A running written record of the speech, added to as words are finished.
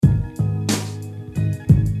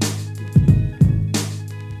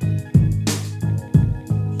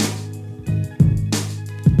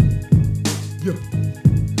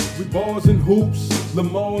hoops,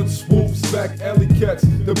 Lamar swoops, back alley cats,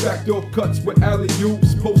 the backdoor cuts with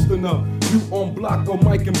alley-oops, posting up. You on block or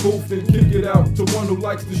mic and booth and kick it out to one who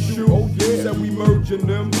likes to shoot. Oh yeah, said we merging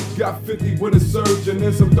them. Got 50 with a surgeon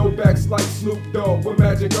and some throwbacks like Snoop Dogg with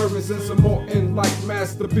Magic Irvin and some more in like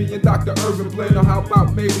Master P and Dr. Irvin playing. Or how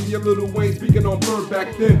about maybe a Lil Wayne speaking on Bird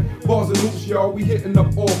back then? Bars and hoops, y'all, we hitting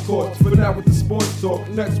up all courts. For now with the sports talk,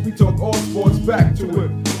 next we talk all sports. Back to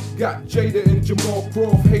it. Got Jada and Jamal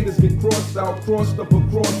Croft, haters get crossed out, crossed up or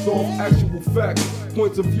crossed off. Actual facts,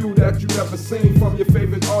 points of view that you never seen from your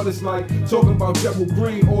favorite artists, like talking about Gerald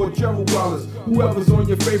Green or Gerald Wallace. Whoever's on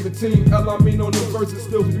your favorite team, El Amin on the verses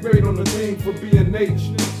still be great on the name for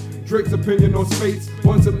B&H. Drake's opinion on Spates,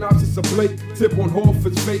 one synopsis of Blake, tip on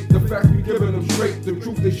Horford's fate. The facts we giving them straight, the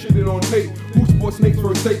truth they shitting on tape. Who sports snakes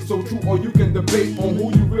for a take, so true or you can debate on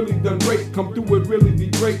who you really done rate. Come through it really be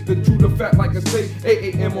great, the true, the fat like a steak.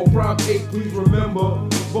 8 a.m. on Prime 8, please remember,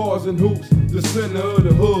 bars and hoops, the center of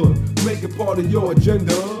the hood. Make it part of your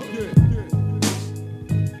agenda.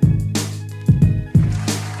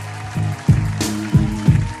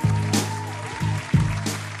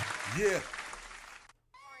 Yeah.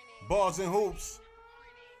 Bars and Hoops,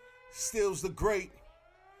 Stills the Great,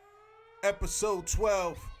 episode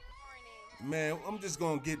 12. Man, I'm just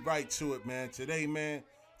gonna get right to it, man.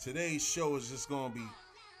 Today's show is just gonna be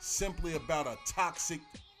simply about a toxic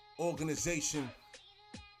organization,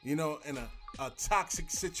 you know, and a toxic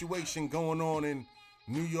situation going on in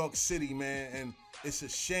New York City, man. And it's a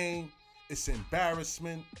shame, it's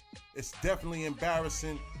embarrassment, it's definitely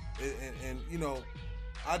embarrassing, and you know,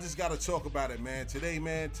 I just gotta talk about it, man.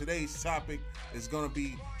 Today's topic is gonna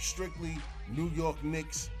be strictly New York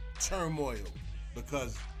Knicks turmoil,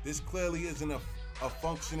 because this clearly isn't a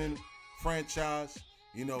functioning franchise.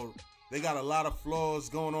 You know, they got a lot of flaws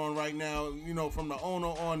going on right now, you know, from the owner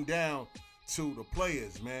on down to the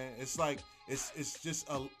players, man. It's like, it's just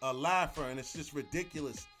a laugher, and it's just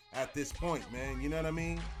ridiculous at this point, man. You know what I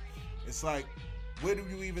mean? It's like, where do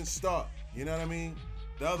you even start? You know what I mean?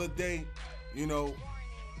 The other day, you know,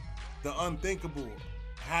 the unthinkable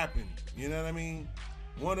happened, you know what I mean?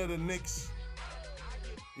 One of the Knicks,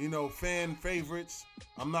 you know, fan favorites.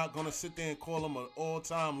 I'm not gonna sit there and call him an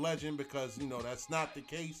all-time legend, because, you know, that's not the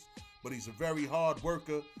case, but he's a very hard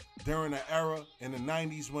worker during an era in the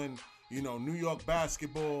 90s when, you know, New York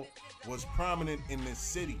basketball was prominent in this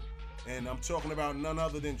city. And I'm talking about none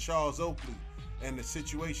other than Charles Oakley and the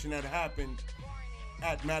situation that happened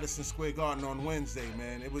at Madison Square Garden on Wednesday,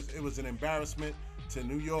 man. It was an embarrassment to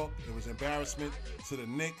New York. It was embarrassment to the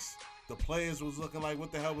Knicks. The players was looking like,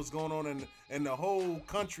 what the hell was going on? And the whole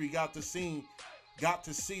country got to see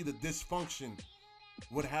the dysfunction,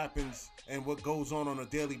 what happens and what goes on a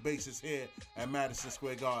daily basis here at Madison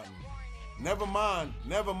Square Garden. Never mind,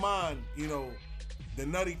 you know, the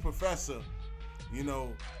nutty professor, you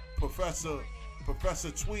know, Professor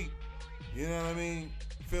Tweet, you know what I mean?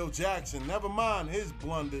 Phil Jackson, never mind his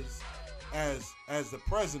blunders as the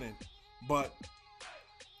president, but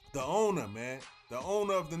the owner, man, the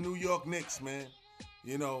owner of the New York Knicks, man,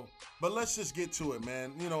 you know. But let's just get to it,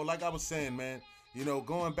 man. You know, like I was saying, man, you know,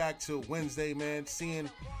 going back to Wednesday, man, seeing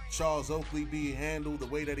Charles Oakley be handled the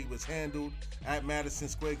way that he was handled at Madison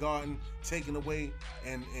Square Garden, taken away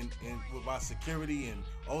and by security and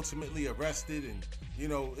ultimately arrested, and, you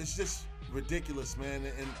know, it's just ridiculous, man.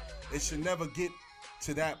 And it should never get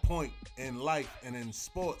to that point in life and in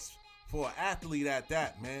sports for an athlete at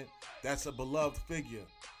that, man. That's a beloved figure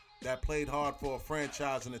that played hard for a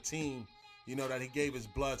franchise and a team, you know, that he gave his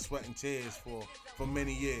blood, sweat, and tears for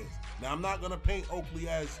many years. Now, I'm not going to paint Oakley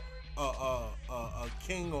as a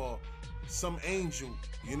king or some angel,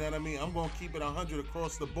 you know what I mean? I'm going to keep it 100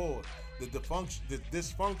 across the board. The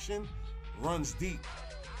dysfunction runs deep.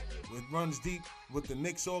 It runs deep with the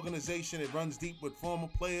Knicks organization. It runs deep with former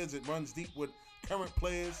players. It runs deep with current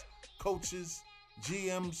players, coaches,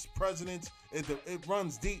 GMs, presidents. It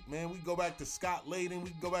runs deep, man. We go back to Scott Layden.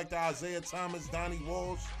 We go back to Isaiah Thomas, Donnie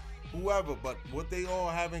Walsh, whoever. But what they all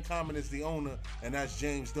have in common is the owner, and that's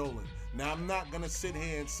James Dolan. Now, I'm not going to sit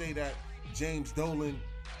here and say that James Dolan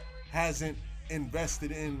hasn't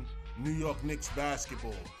invested in New York Knicks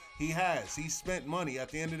basketball. He has. He spent money. At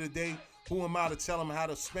the end of the day, who am I to tell him how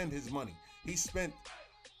to spend his money? He spent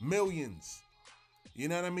millions. You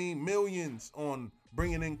know what I mean? Millions on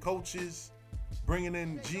bringing in coaches, bringing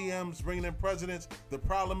in GMs, bringing in presidents. The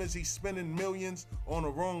problem is he's spending millions on the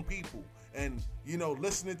wrong people. And, you know,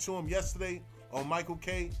 listening to him yesterday on Michael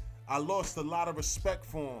K., I lost a lot of respect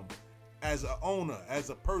for him as an owner, as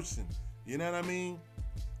a person. You know what I mean?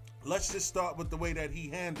 Let's just start with the way that he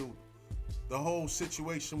handled the whole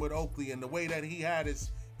situation with Oakley and the way that he had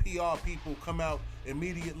his PR people come out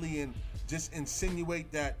immediately and just insinuate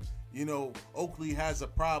that, you know, Oakley has a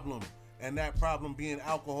problem, and that problem being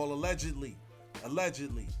alcohol, allegedly.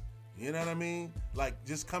 You know what I mean? Like,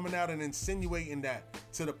 just coming out and insinuating that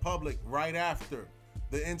to the public right after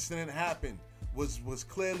the incident happened was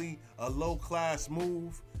clearly a low-class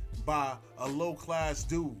move by a low-class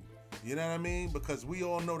dude. You know what I mean? Because we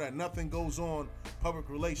all know that nothing goes on public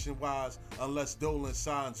relation-wise unless Dolan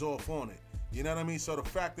signs off on it. You know what I mean? So the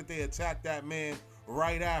fact that they attacked that man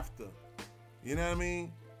right after, you know what I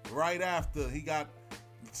mean? Right after he got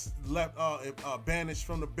left banished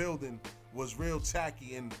from the building was real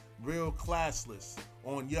tacky and real classless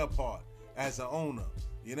on your part as an owner.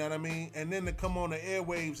 You know what I mean? And then to come on the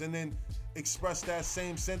airwaves and then express that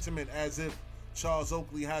same sentiment as if Charles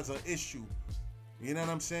Oakley has an issue, you know what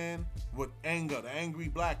I'm saying, with anger, the angry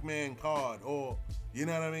black man card, or, you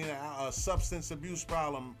know what I mean, a substance abuse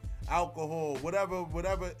problem, alcohol,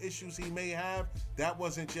 whatever issues he may have, that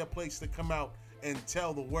wasn't your place to come out and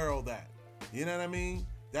tell the world that. You know what I mean?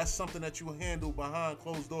 That's something that you handle behind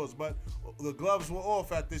closed doors. But the gloves were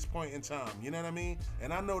off at this point in time. You know what I mean?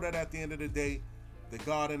 And I know that at the end of the day, the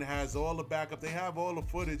Garden has all the backup. They have all the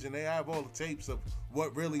footage and they have all the tapes of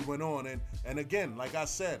what really went on. And again, like I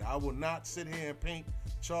said, I will not sit here and paint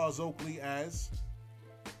Charles Oakley as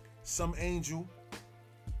some angel,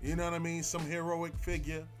 you know what I mean, some heroic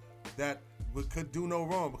figure that could do no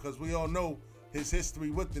wrong, because we all know his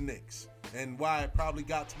history with the Knicks and why it probably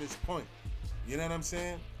got to this point. You know what I'm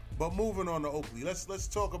saying? But moving on to Oakley, let's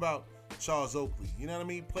talk about Charles Oakley. You know what I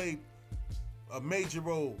mean? Played a major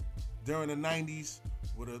role during the 90s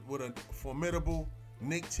with a formidable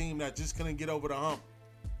Knick team that just couldn't get over the hump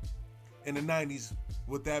in the 90s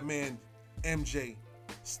with that man MJ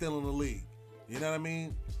still in the league. You know what I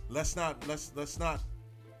mean? Let's not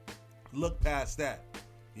look past that.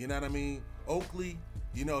 You know what I mean? Oakley,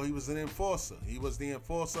 you know, he was an enforcer. He was the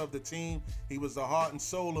enforcer of the team. He was the heart and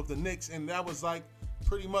soul of the Knicks, and that was like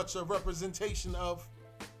pretty much a representation of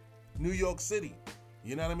New York City.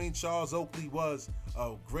 You know what I mean? Charles Oakley was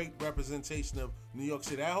a great representation of New York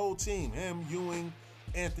City. That whole team, him, Ewing,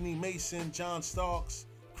 Anthony Mason, John Starks,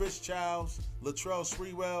 Chris Childs, Latrell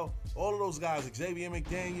Sprewell, all of those guys, Xavier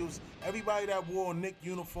McDaniels, everybody that wore a Knick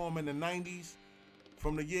uniform in the 90s,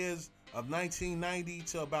 from the years of 1990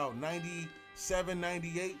 to about 97,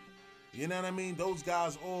 98, you know what I mean? Those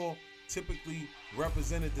guys all typically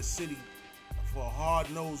represented the city for a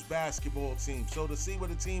hard-nosed basketball team. So to see what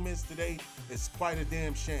the team is today, it's quite a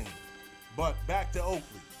damn shame. But back to Oakley,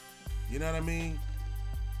 you know what I mean?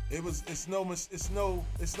 It's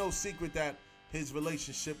no secret that his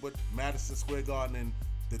relationship with Madison Square Garden and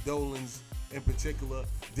the Dolans in particular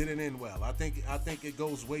didn't end well. I think it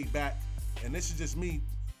goes way back, and this is just me,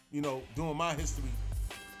 you know, doing my history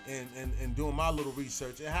and doing my little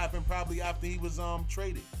research. It happened probably after he was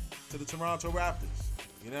traded to the Toronto Raptors.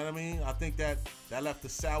 You know what I mean? I think that left a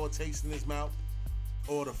sour taste in his mouth,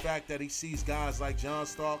 or the fact that he sees guys like John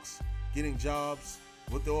Starks getting jobs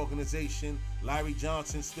with the organization, Larry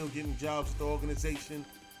Johnson still getting jobs with the organization,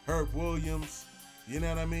 Herb Williams, you know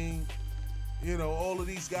what I mean? You know, all of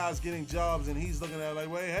these guys getting jobs, and he's looking at it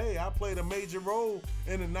like, wait, hey, I played a major role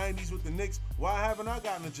in the 90s with the Knicks. Why haven't I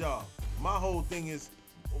gotten a job? My whole thing is,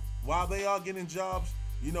 while they are getting jobs,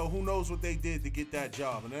 you know, who knows what they did to get that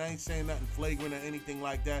job. And I ain't saying nothing flagrant or anything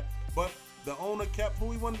like that, but the owner kept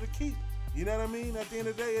who he wanted to keep. You know what I mean? At the end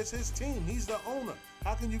of the day, it's his team. He's the owner.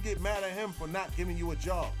 How can you get mad at him for not giving you a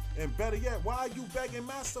job? And better yet, why are you begging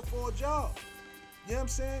Master for a job? You know what I'm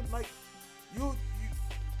saying? Like, you're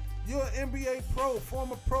an NBA pro,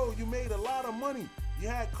 former pro. You made a lot of money. You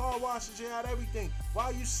had car washes. You had everything. Why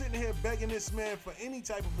are you sitting here begging this man for any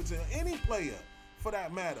type of position, any player for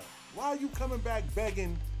that matter? Why are you coming back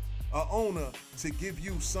begging an owner to give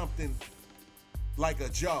you something like a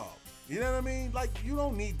job? You know what I mean? Like, you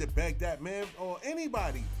don't need to beg that man or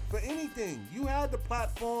anybody for anything. You had the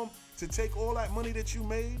platform to take all that money that you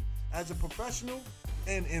made as a professional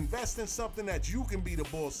and invest in something that you can be the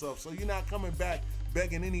boss of. So you're not coming back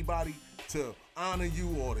begging anybody to honor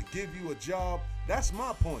you or to give you a job. That's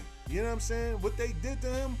my point. You know what I'm saying? What they did to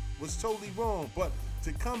him was totally wrong. But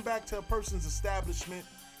to come back to a person's establishment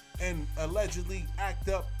and allegedly act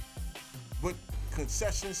up with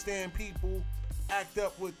concession stand people, act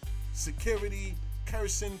up with security,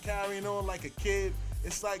 cursing, carrying on like a kid,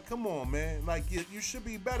 it's like, come on, man. Like, you should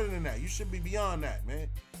be better than that. You should be beyond that, man.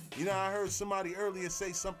 You know, I heard somebody earlier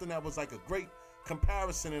say something that was like a great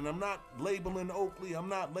comparison, and I'm not labeling Oakley, I'm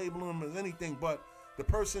not labeling him as anything, but the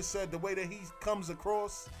person said the way that he comes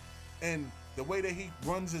across and the way that he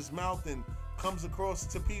runs his mouth and comes across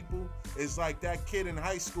to people is like that kid in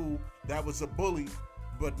high school that was a bully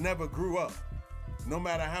but never grew up. no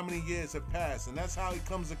matter how many years have passed. And that's how he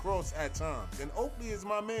comes across at times. And Oakley is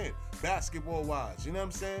my man, basketball-wise. You know what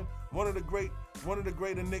I'm saying? One of the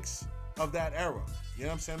greater Knicks of that era. You know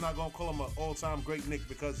what I'm saying? I'm not going to call him an all-time great Knick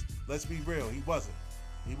because, let's be real, he wasn't.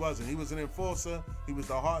 He wasn't. He was an enforcer. He was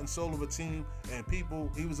the heart and soul of a team. And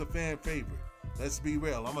he was a fan favorite. Let's be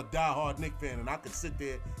real. I'm a diehard Knick fan, and I could sit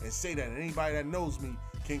there and say that. And anybody that knows me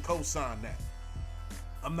can co-sign that.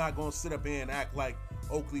 I'm not going to sit up here and act like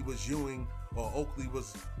Oakley was Ewing or Oakley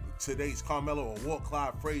was today's Carmelo or Walt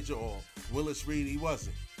Clyde Frazier or Willis Reed. He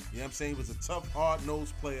wasn't. You know what I'm saying? He was a tough,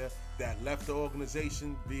 hard-nosed player that left the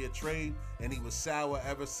organization via trade, and he was sour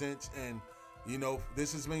ever since. And, you know,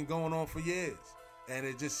 this has been going on for years. And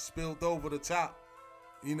it just spilled over the top,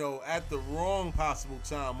 you know, at the wrong possible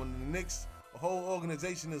time when the Knicks whole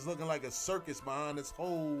organization is looking like a circus behind this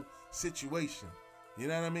whole situation. You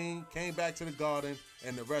know what I mean? Came back to the Garden,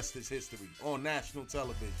 and the rest is history on national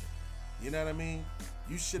television. You know what I mean?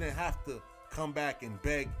 You shouldn't have to come back and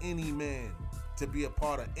beg any man to be a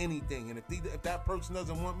part of anything. And if that person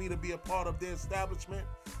doesn't want me to be a part of their establishment,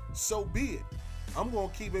 so be it. I'm going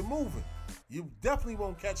to keep it moving. You definitely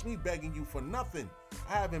won't catch me begging you for nothing.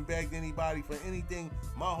 I haven't begged anybody for anything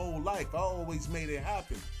my whole life. I always made it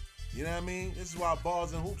happen. You know what I mean? This is why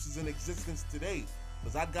Bars and Hoops is in existence today.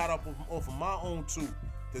 Because I got up off of my own too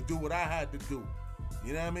to do what I had to do.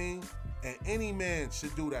 You know what I mean? And any man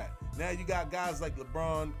should do that. Now you got guys like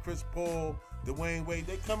LeBron, Chris Paul, Dwayne Wade.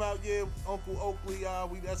 They come out, yeah, Uncle Oakley,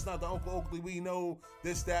 that's not the Uncle Oakley we know,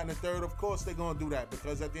 this, that, and the third. Of course they're going to do that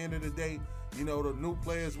because at the end of the day, you know, the new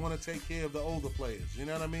players want to take care of the older players. You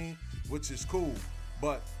know what I mean? Which is cool.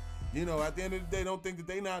 But, you know, at the end of the day, don't think that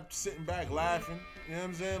they not sitting back laughing. You know what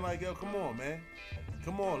I'm saying? Like, yo, come on, man.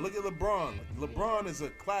 Come on. Look at LeBron. LeBron is a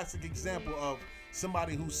classic example of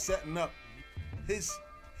somebody who's setting up his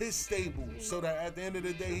stable so that at the end of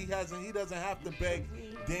the day, he doesn't have to beg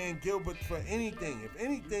Dan Gilbert for anything. If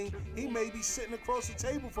anything, he may be sitting across the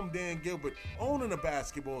table from Dan Gilbert owning a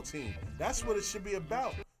basketball team. That's what it should be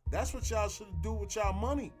about. That's what y'all should do with y'all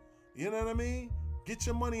money. You know what I mean? Get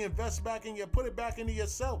your money, invest back in put it back into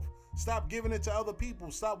yourself. Stop giving it to other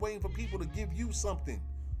people. Stop waiting for people to give you something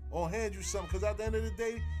or hand you something. Because at the end of the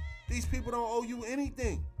day, these people don't owe you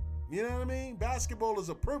anything. You know what I mean? Basketball is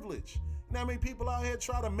a privilege. You know how many people out here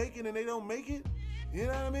try to make it and they don't make it? You know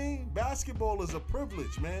what I mean? Basketball is a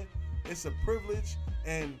privilege, man. It's a privilege.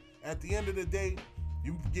 And at the end of the day,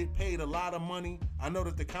 you get paid a lot of money. I know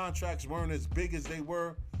that the contracts weren't as big as they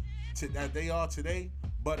were that they are today.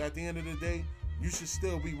 But at the end of the day, you should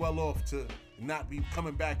still be well off to not be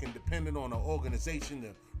coming back and dependent on an organization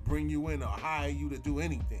to bring you in or hire you to do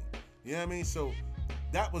anything. You know what I mean? So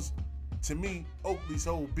that was, to me, Oakley's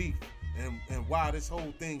whole beef and why this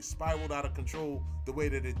whole thing spiraled out of control the way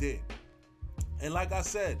that it did. And like I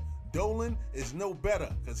said, Dolan is no better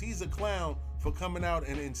because he's a clown for coming out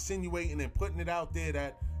and insinuating and putting it out there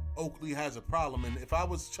that Oakley has a problem. And if I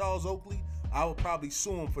was Charles Oakley, I would probably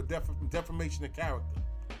sue him for defamation of character.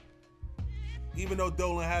 Even though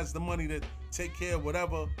Dolan has the money to take care of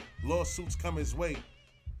whatever lawsuits come his way.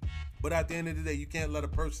 But at the end of the day, you can't let a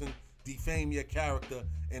person defame your character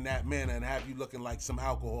in that manner and have you looking like some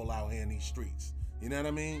alcohol out here in these streets. You know what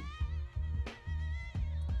I mean?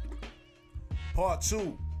 Part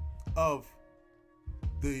 2 of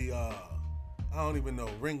the, I don't even know,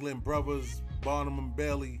 Ringling Brothers, Barnum and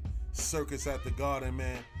Bailey circus at the Garden,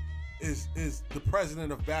 man, is the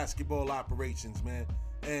president of basketball operations, man.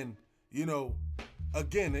 And, you know,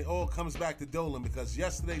 again, it all comes back to Dolan because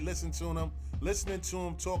yesterday listening to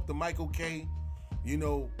him talk to Michael Kay, you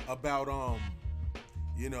know, about,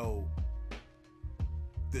 you know,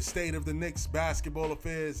 the state of the Knicks basketball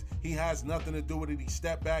affairs. He has nothing to do with it. He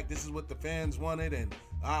stepped back. This is what the fans wanted and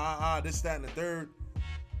this, that, and the third.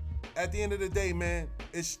 At the end of the day, man,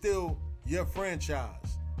 it's still your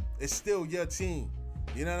franchise. It's still your team.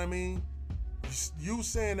 You know what I mean? You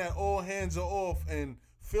saying that all hands are off and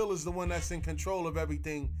Phil is the one that's in control of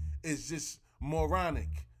everything is just moronic.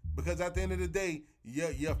 Because at the end of the day,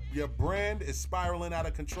 your brand is spiraling out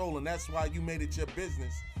of control, and that's why you made it your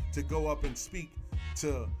business to go up and speak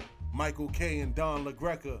to Michael Kay and Don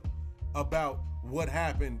LaGreca about what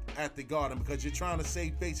happened at the Garden, because you're trying to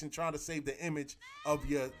save face and trying to save the image of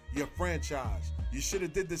your franchise. You should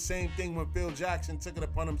have did the same thing when Phil Jackson took it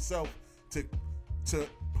upon himself to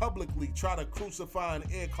publicly try to crucify and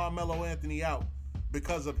air Carmelo Anthony out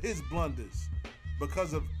because of his blunders,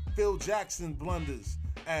 because of Phil Jackson's blunders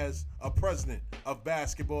as a president of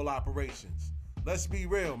basketball operations. Let's be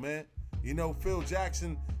real, man. You know, Phil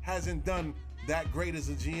Jackson hasn't done that great as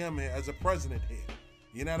a GM here, as a president here.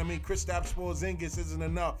 You know what I mean? Kristaps Porzingis isn't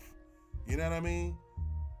enough. You know what I mean?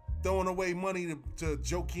 throwing away money to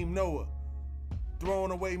Joakim Noah,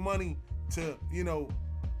 throwing away money to,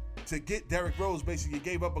 to get Derrick Rose. Basically,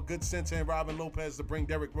 gave up a good center and Robin Lopez to bring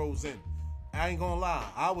Derrick Rose in. I ain't gonna lie,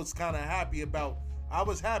 I was happy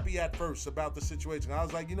at first about the situation. I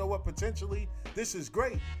was like, you know what, potentially this is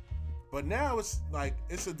great. But now it's like,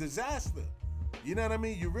 it's a disaster. You know what I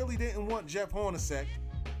mean? You really didn't want Jeff Hornacek.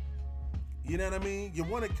 You know what I mean? You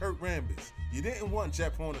wanted Kurt Rambis. You didn't want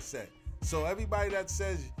Jeff Hornacek. So everybody that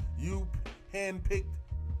says you handpicked,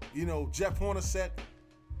 Jeff Hornacek,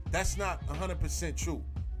 that's not 100% true.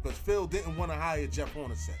 Because Phil didn't want to hire Jeff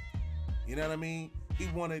Hornacek. You know what I mean? He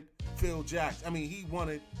wanted Phil Jackson. He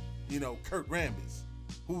wanted, Kurt Rambis,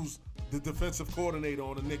 who's the defensive coordinator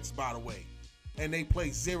on the Knicks, by the way. And they play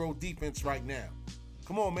zero defense right now.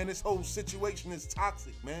 Come on, man. This whole situation is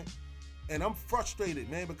toxic, man. And I'm frustrated,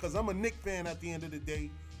 man, because I'm a Knicks fan at the end of the day.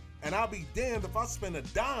 And I'll be damned if I spend a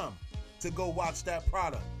dime to go watch that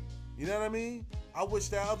product. You know what I mean? I wish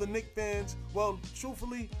that other Knicks fans, well,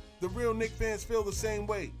 truthfully, the real Knicks fans feel the same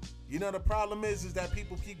way. The problem is that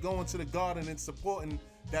people keep going to the Garden and supporting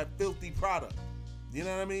that filthy product. You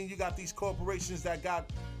know what I mean? You got these corporations that got,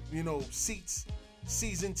 seats,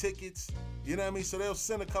 season tickets. You know what I mean? So they'll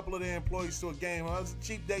send a couple of their employees to a game. Oh, it's a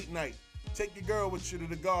cheap date night. Take your girl with you to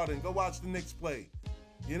the Garden. Go watch the Knicks play.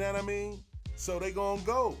 You know what I mean? So they gonna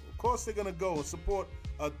go. Of course they're gonna go and support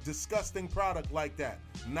a disgusting product like that,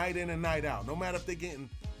 night in and night out. No matter if they're getting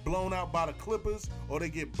blown out by the Clippers or they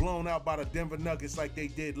get blown out by the Denver Nuggets like they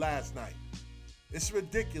did last night. It's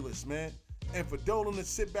ridiculous, man. And for Dolan to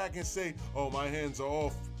sit back and say, oh, my hands are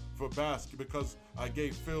off for basketball because I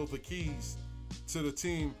gave Phil the keys to the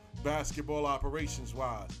team basketball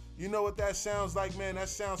operations-wise. You know what that sounds like, man? That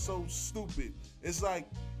sounds so stupid. It's like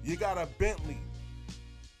you got a Bentley.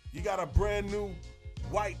 You got a brand new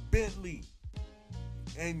white Bentley.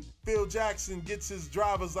 And Phil Jackson gets his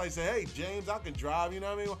driver's license. Hey, James, I can drive, you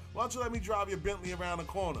know what I mean? Why don't you let me drive your Bentley around the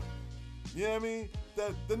corner? You know what I mean?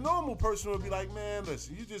 The normal person would be like, man,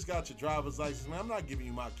 listen, you just got your driver's license, man. I'm not giving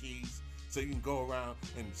you my keys so you can go around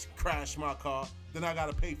and crash my car. Then I got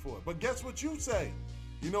to pay for it. But guess what you say?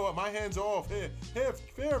 You know what? My hands are off here.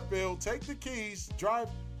 Here, Phil, take the keys, drive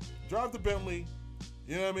the Bentley.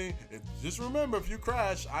 You know what I mean? Just remember, if you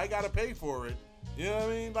crash, I got to pay for it. You know what I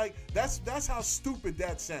mean? Like, that's how stupid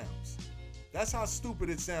that sounds. That's how stupid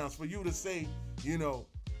it sounds for you to say, you're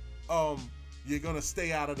going to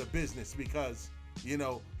stay out of the business because,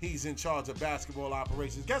 he's in charge of basketball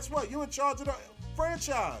operations. Guess what? You're in charge of the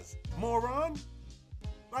franchise, moron.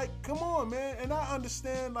 Like, come on, man. And I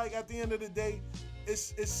understand, like, at the end of the day,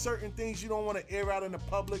 it's certain things you don't want to air out in the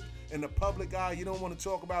public eye. You don't want to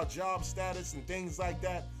talk about job status and things like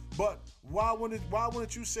that. But why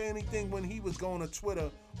wouldn't you say anything when he was going to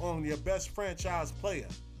Twitter on your best franchise player,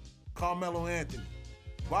 Carmelo Anthony?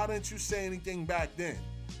 Why didn't you say anything back then?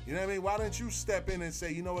 You know what I mean? Why didn't you step in and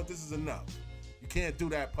say, you know what, this is enough? You can't do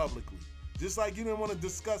that publicly. Just like you didn't want to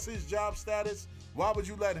discuss his job status, why would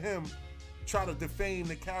you let him try to defame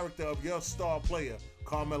the character of your star player,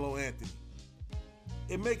 Carmelo Anthony?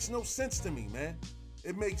 It makes no sense to me, man.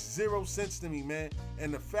 It makes zero sense to me, man.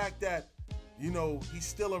 And the fact that, he's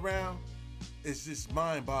still around is just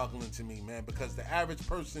mind-boggling to me, man, because the average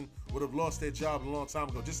person would have lost their job a long time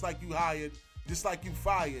ago. Just like you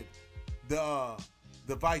fired the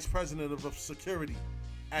vice president of security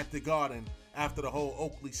at the Garden after the whole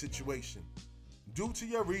Oakley situation. Due to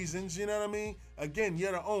your reasons, you know what I mean? Again,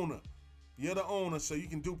 you're the owner. You're the owner, so you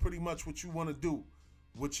can do pretty much what you want to do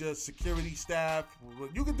with your security staff.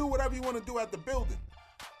 You can do whatever you want to do at the building.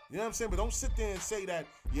 You know what I'm saying? But don't sit there and say that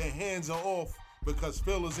your hands are off because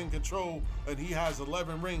Phil is in control and he has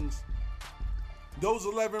 11 rings. Those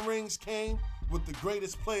 11 rings came with the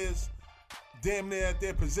greatest players damn near at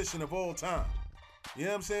their position of all time. You know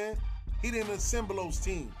what I'm saying? He didn't assemble those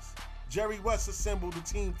teams. Jerry West assembled the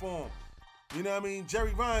team for him. You know what I mean?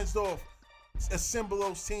 Jerry Reinsdorf assembled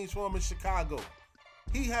those teams for him in Chicago.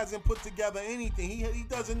 He hasn't put together anything. He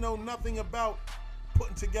doesn't know nothing about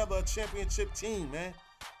putting together a championship team, man.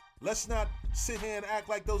 Let's not sit here and act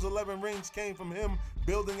like those 11 rings came from him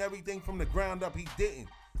building everything from the ground up. He didn't.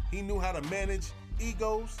 He knew how to manage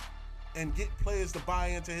egos and get players to buy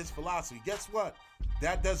into his philosophy. Guess what?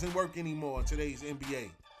 That doesn't work anymore in today's NBA.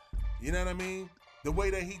 You know what I mean? The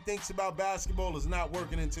way that he thinks about basketball is not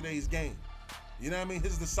working in today's game. You know what I mean?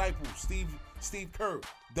 His disciple, Steve Kerr,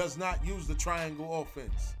 does not use the triangle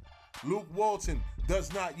offense. Luke Walton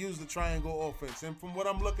does not use the triangle offense. And from what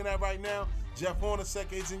I'm looking at right now, Jeff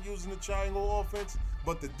Hornacek isn't using the triangle offense,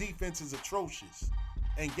 but the defense is atrocious.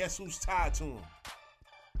 And guess who's tied to him?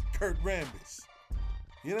 Kurt Rambis.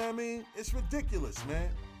 You know what I mean? It's ridiculous, man.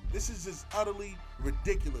 This is just utterly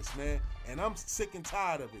ridiculous, man. And I'm sick and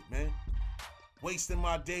tired of it, man. Wasting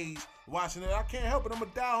my days watching it. I can't help it. I'm a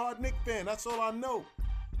diehard Knicks fan. That's all I know.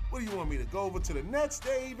 What do you want me to go over to the Nets?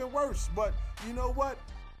 They're even worse. But you know what?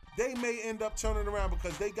 They may end up turning around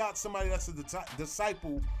because they got somebody that's a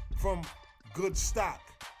disciple from good stock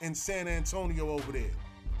in San Antonio over there.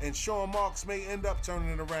 And Sean Marks may end up turning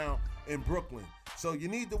it around in Brooklyn. So you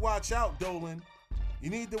need to watch out, Dolan. You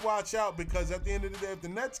need to watch out because at the end of the day, if the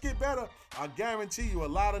Nets get better, I guarantee you a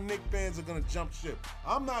lot of Knicks fans are going to jump ship.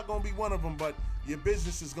 I'm not going to be one of them, but your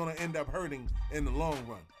business is going to end up hurting in the long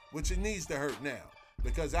run, which it needs to hurt now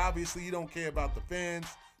because obviously you don't care about the fans.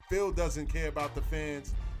 Phil doesn't care about the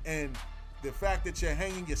fans. And the fact that you're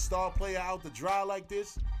hanging your star player out to dry like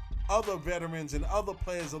this, other veterans and other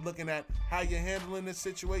players are looking at how you're handling this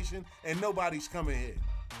situation, and nobody's coming here.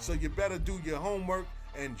 So you better do your homework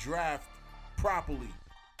and draft properly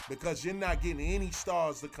because you're not getting any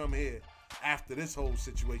stars to come here after this whole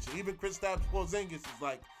situation. Even Kristaps Porzingis is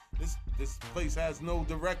like, this place has no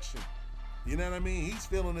direction. You know what I mean? He's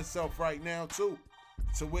feeling himself right now too,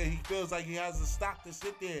 to where he feels like he has to stop to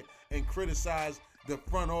sit there and criticize the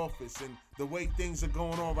front office and the way things are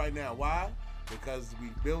going on right now. Why? Because we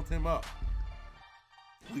built him up.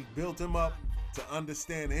 We built him up to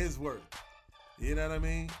understand his worth. You know what I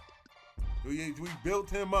mean? We built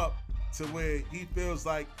him up to where he feels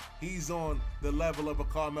like he's on the level of a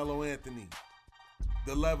Carmelo Anthony,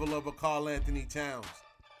 the level of a Karl Anthony Towns,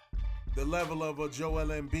 the level of a Joel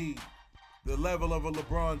Embiid, the level of a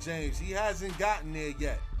LeBron James. He hasn't gotten there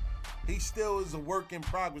yet. He still is a work in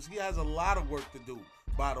progress. He has a lot of work to do,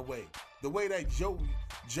 by the way. The way that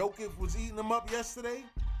Jokic was eating him up yesterday,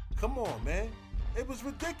 come on, man. It was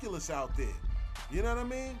ridiculous out there. You know what I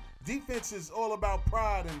mean? Defense is all about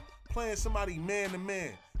pride and playing somebody man to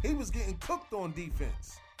man. He was getting cooked on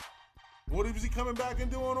defense. What was he coming back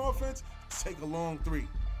and doing on offense? Take a long three.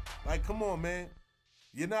 Like, come on, man.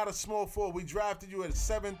 You're not a small forward. We drafted you at a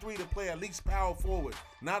 7'3" to play at least power forward,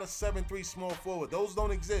 not a 7'3" small forward. Those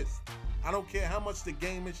don't exist. I don't care how much the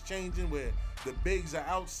game is changing where the bigs are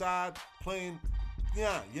outside playing.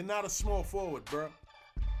 Yeah, you're not a small forward, bro.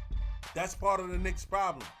 That's part of the Knicks'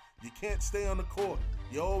 problem. You can't stay on the court.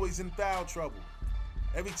 You're always in foul trouble.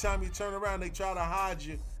 Every time you turn around, they try to hide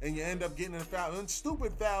you, and you end up getting in a foul. And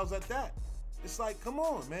stupid fouls at that. It's like, come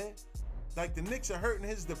on, man. Like, the Knicks are hurting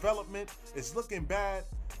his development. It's looking bad.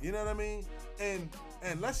 You know what I mean? And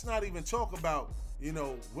let's not even talk about, you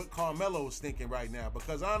know, what Carmelo is thinking right now.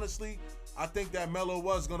 Because, honestly, I think that Melo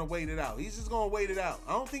was going to wait it out. He's just going to wait it out.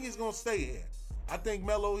 I don't think he's going to stay here. I think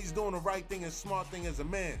Melo, he's doing the right thing and smart thing as a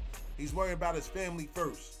man. He's worried about his family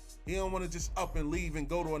first. He don't want to just up and leave and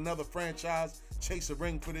go to another franchise, chase a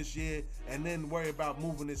ring for this year, and then worry about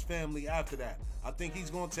moving his family after that. I think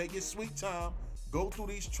he's going to take his sweet time, go through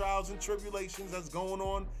these trials and tribulations that's going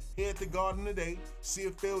on here at the Garden today, see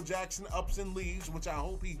if Phil Jackson ups and leaves, which I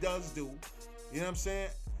hope he does do. You know what I'm saying?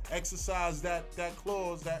 Exercise that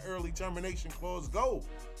clause, that early termination clause. Go.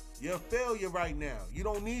 You're a failure right now. You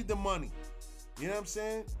don't need the money. You know what I'm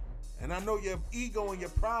saying? And I know your ego and your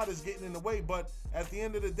pride is getting in the way, but at the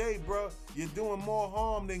end of the day, bro, you're doing more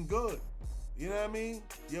harm than good. You know what I mean?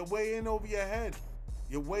 You're way in over your head.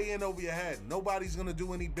 You're way in over your head. Nobody's going to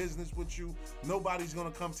do any business with you. Nobody's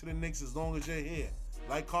going to come to the Knicks as long as you're here.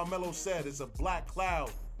 Like Carmelo said, it's a black cloud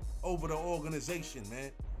over the organization,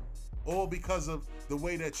 man. All because of the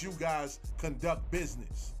way that you guys conduct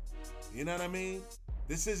business. You know what I mean?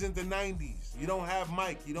 This isn't the 90s. You don't have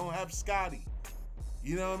Mike. You don't have Scotty.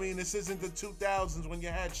 You know what I mean? This isn't the 2000s when you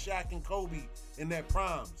had Shaq and Kobe in their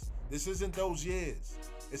primes. This isn't those years.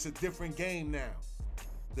 It's a different game now.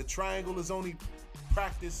 The triangle is only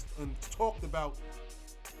practiced and talked about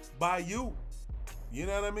by you. You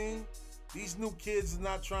know what I mean? These new kids are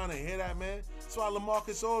not trying to hear that, man. That's why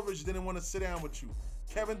LaMarcus Aldridge didn't want to sit down with you.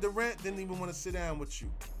 Kevin Durant didn't even want to sit down with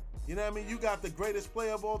you. You know what I mean? You got the greatest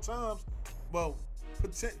player of all times. Well,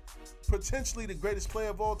 potentially the greatest player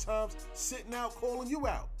of all times sitting out calling you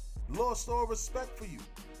out. Lost all respect for you.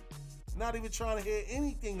 Not even trying to hear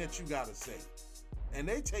anything that you got to say. And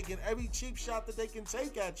they taking every cheap shot that they can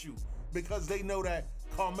take at you because they know that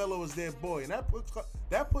Carmelo is their boy. And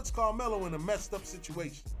that puts Carmelo in a messed up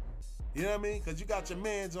situation. You know what I mean? Because you got your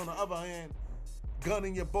mans on the other hand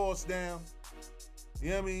gunning your boss down. You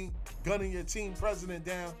know what I mean? Gunning your team president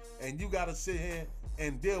down. And you got to sit here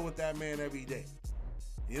and deal with that man every day.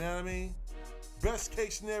 You know what I mean? Best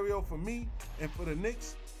case scenario for me and for the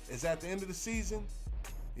Knicks is at the end of the season,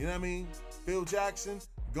 you know what I mean? Phil Jackson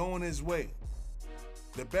going his way.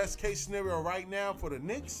 The best case scenario right now for the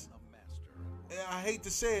Knicks, I hate to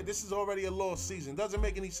say it, this is already a lost season. Doesn't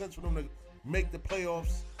make any sense for them to make the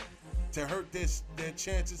playoffs to hurt their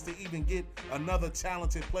chances to even get another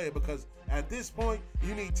talented player, because at this point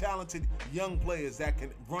you need talented young players that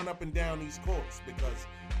can run up and down these courts, because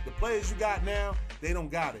the players you got now, they don't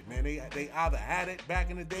got it, man. They either had it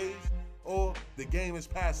back in the days or the game has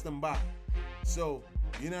passed them by. So,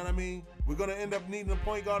 you know what I mean? We're going to end up needing a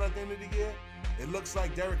point guard at the end of the year. It looks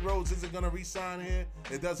like Derrick Rose isn't going to re-sign here.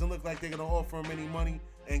 It doesn't look like they're going to offer him any money.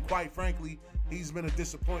 And quite frankly, he's been a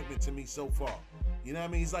disappointment to me so far. You know what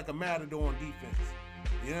I mean? He's like a matador on defense.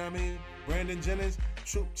 You know what I mean? Brandon Jennings,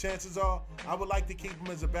 chances are I would like to keep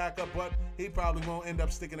him as a backup, but he probably won't end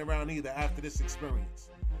up sticking around either after this experience.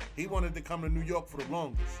 He wanted to come to New York for the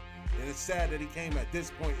longest, and it's sad that he came at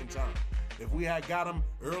this point in time. If we had got him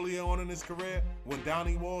earlier on in his career, when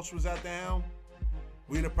Donnie Walsh was at the helm,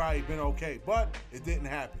 we'd have probably been okay, but it didn't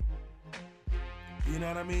happen. You know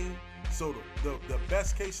what I mean? So the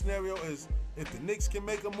best case scenario is if the Knicks can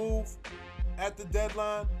make a move at the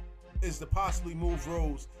deadline, is to possibly move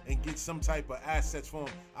Rose and get some type of assets for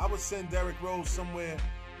him. I would send Derrick Rose somewhere,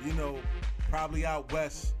 you know, probably out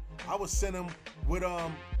west. I would send him with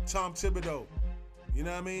Tom Thibodeau. You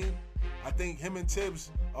know what I mean? I think him and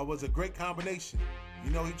Tibbs was a great combination.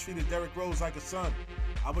 You know, he treated Derrick Rose like a son.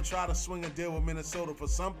 I would try to swing a deal with Minnesota for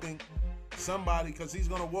somebody, because he's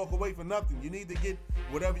going to walk away for nothing. You need to get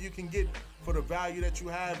whatever you can get for the value that you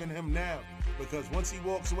have in him now, because once he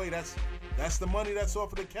walks away, that's the money that's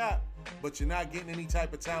off of the cap, but you're not getting any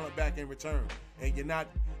type of talent back in return, and you're not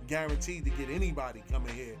guaranteed to get anybody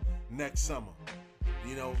coming here next summer.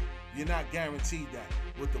 You know, you're not guaranteed that.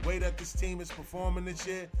 With the way that this team is performing this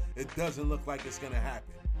year, it doesn't look like it's going to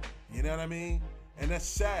happen. You know what I mean? And that's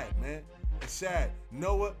sad, man. It's sad.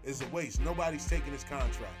 Noah is a waste. Nobody's taking his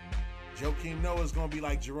contract. Joakim Noah is going to be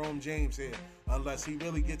like Jerome James here, unless he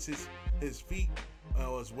really gets his feet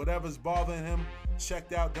or whatever's bothering him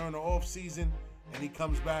checked out during the offseason, and he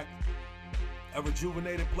comes back a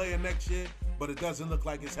rejuvenated player next year, but it doesn't look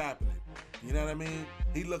like it's happening. You know what I mean?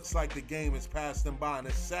 He looks like the game has passed him by, and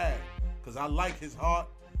it's sad, because I like his heart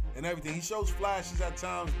and everything. He shows flashes at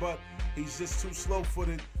times, but he's just too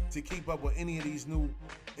slow-footed to keep up with any of these new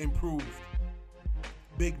improved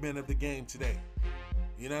big men of the game today.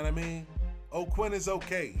 You know what I mean? O'Quinn is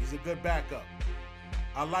okay. He's a good backup.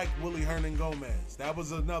 I like Willie Hernan-Gomez. That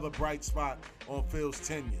was another bright spot on Phil's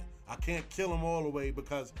tenure. I can't kill him all the way,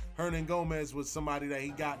 because Hernan-Gomez was somebody that he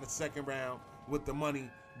got in the second round with the money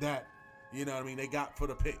that, you know what I mean, they got for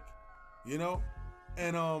the pick. You know?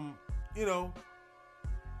 And, you know,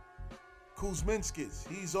 Kuzminskis,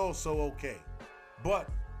 he's also okay. But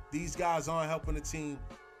these guys aren't helping the team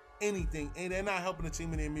anything, and they're not helping the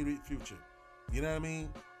team in the immediate future. You know what I mean?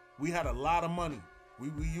 We had a lot of money.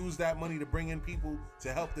 We used that money to bring in people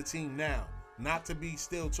to help the team now, not to be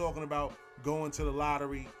still talking about going to the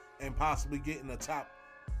lottery and possibly getting a top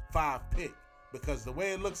 5 pick. Because the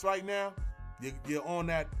way it looks right now, you're on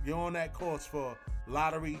that course for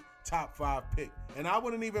lottery top 5 pick. And I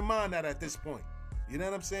wouldn't even mind that at this point. You know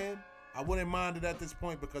what I'm saying? I wouldn't mind it at this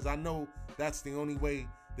point, because I know that's the only way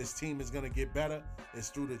this team is going to get better is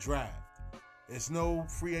through the draft. There's no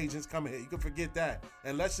free agents coming here. You can forget that.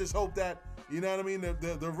 And let's just hope that, you know what I mean,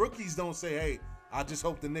 the rookies don't say, hey, I just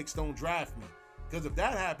hope the Knicks don't draft me. Because if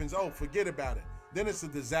that happens, forget about it. Then it's a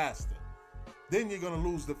disaster. Then you're going to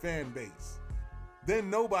lose the fan base. Then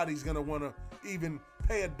nobody's going to want to even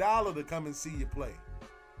pay $1 to come and see you play.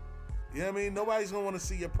 You know what I mean? Nobody's going to want to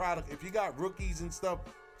see your product. If you got rookies and stuff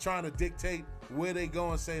trying to dictate where they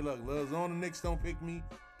go and say, look, as long as the Knicks don't pick me,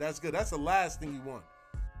 that's good. That's the last thing you want,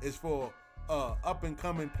 is for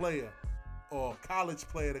up-and-coming player or college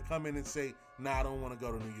player to come in and say, nah, I don't want to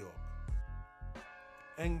go to New York.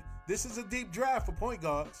 And this is a deep draft for point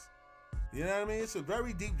guards. You know what I mean? It's a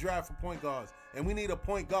very deep draft for point guards. And we need a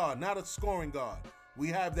point guard, not a scoring guard. We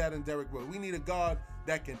have that in Derrick Rose. We need a guard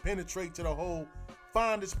that can penetrate to the hole,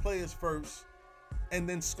 find his players first, and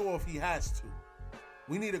then score if he has to.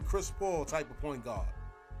 We need a Chris Paul type of point guard.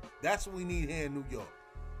 That's what we need here in New York.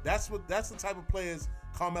 That's the type of players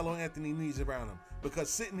Carmelo Anthony needs around him. Because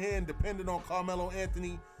sitting here and depending on Carmelo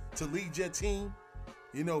Anthony to lead your team,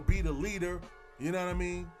 you know, be the leader, you know what I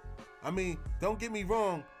mean? I mean, don't get me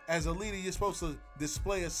wrong. As a leader, you're supposed to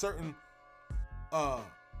display a certain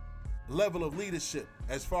level of leadership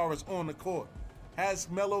as far as on the court. Has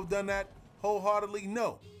Melo done that wholeheartedly?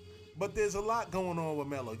 No. But there's a lot going on with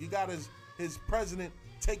Melo. You got his president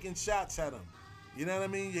taking shots at him. You know what I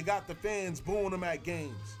mean? You got the fans booing him at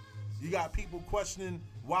games. You got people questioning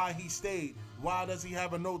why he stayed. Why does he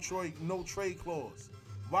have a no trade clause?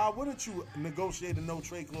 Why wouldn't you negotiate a no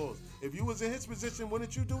trade clause? If you was in his position,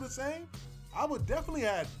 wouldn't you do the same? I would definitely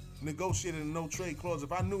have negotiated a no-trade clause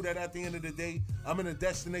if I knew that at the end of the day, I'm in a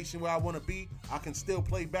destination where I want to be. I can still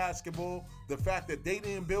play basketball. The fact that they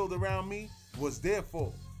didn't build around me was their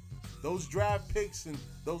fault. Those draft picks and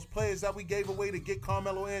those players that we gave away to get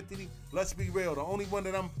Carmelo Anthony, let's be real. The only one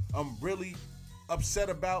that I'm really upset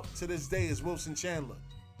about to this day is Wilson Chandler.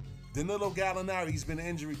 Danilo Gallinari's been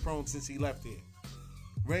injury prone since he left here.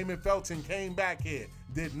 Raymond Felton came back here,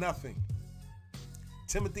 did nothing.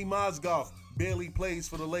 Timothy Mozgov barely plays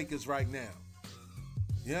for the Lakers right now.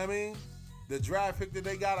 You know what I mean? The draft pick that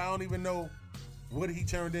they got, I don't even know what he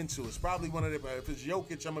turned into. It's probably one of the, if it's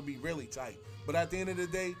Jokic, I'm going to be really tight. But at the end of the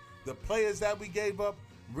day, the players that we gave up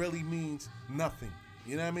really means nothing.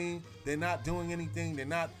 You know what I mean? They're not doing anything. They're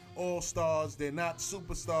not all-stars. They're not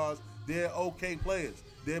superstars. They're okay players.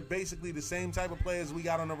 They're basically the same type of players we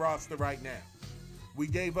got on the roster right now. We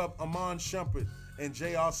gave up Amon Shumpert and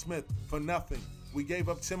J.R. Smith for nothing. We gave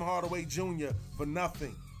up Tim Hardaway Jr. for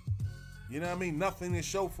nothing. You know what I mean? Nothing to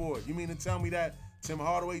show for it. You mean to tell me that Tim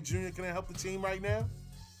Hardaway Jr. couldn't help the team right now?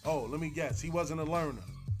 Oh, let me guess. He wasn't a learner.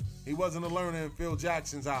 He wasn't a learner in Phil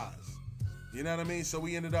Jackson's eyes. You know what I mean? So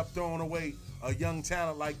we ended up throwing away a young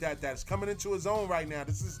talent like that that's coming into his own right now.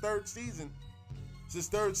 This is his third season. It's his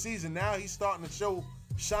third season. Now he's starting to show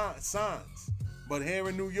signs. But here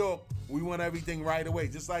in New York, we want everything right away.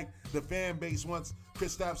 Just like the fan base wants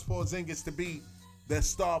Kristaps Porzingis to be their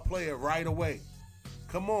star player right away.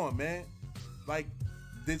 Come on, man. Like,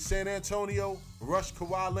 did San Antonio rush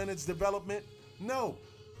Kawhi Leonard's development? No.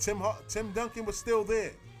 Tim Duncan was still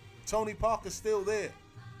there. Tony Parker's still there.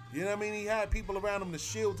 You know what I mean? He had people around him to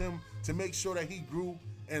shield him to make sure that he grew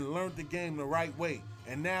and learned the game the right way.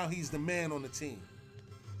 And now he's the man on the team.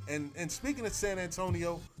 And speaking of San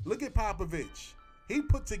Antonio, look at Popovich. He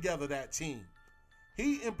put together that team.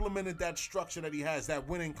 He implemented that structure that he has, that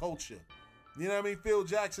winning culture. You know what I mean? Phil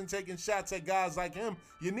Jackson taking shots at guys like him.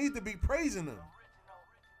 You need to be praising him.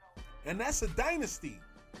 And that's a dynasty.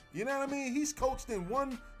 You know what I mean? He's coached in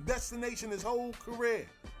one destination his whole career.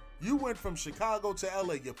 You went from Chicago to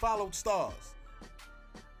LA. You followed stars.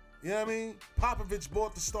 You know what I mean? Popovich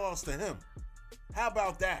brought the stars to him. How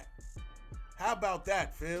about that? How about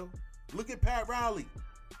that, Phil? Look at Pat Riley.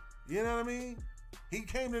 You know what I mean? He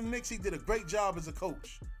came to the Knicks. He did a great job as a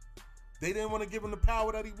coach. They didn't want to give him the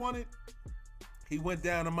power that he wanted. He went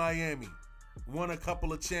down to Miami. Won a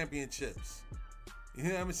couple of championships. You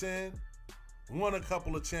know what I'm saying? Won a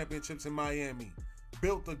couple of championships in Miami.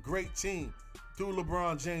 Built a great team. Through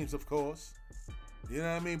LeBron James, of course. You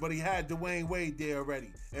know what I mean? But he had Dwayne Wade there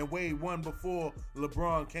already. And Wade won before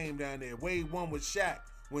LeBron came down there. Wade won with Shaq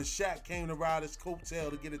when Shaq came to ride his coattail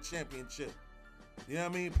to get a championship. You know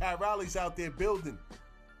what I mean? Pat Riley's out there building.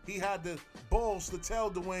 He had the balls to tell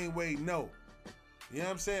Dwayne Wade no. You know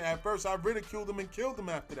what I'm saying? At first, I ridiculed him and killed him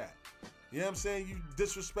after that. You know what I'm saying? You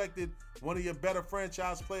disrespected one of your better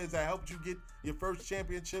franchise players that helped you get your first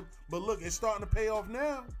championship. But look, it's starting to pay off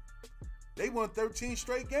now. They won 13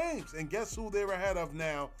 straight games. And guess who they're ahead of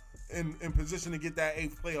now in position to get that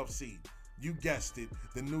 8th playoff seed? You guessed it,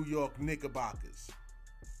 the New York Knickerbockers.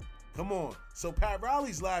 Come on. So Pat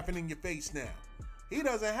Riley's laughing in your face now. He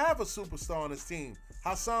doesn't have a superstar on his team.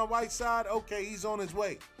 Hassan Whiteside, okay, he's on his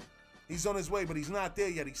way. He's on his way, but he's not there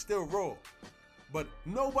yet. He's still raw. But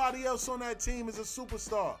nobody else on that team is a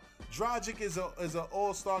superstar. Dragic is an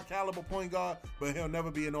all-star caliber point guard, but he'll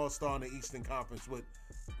never be an all-star in the Eastern Conference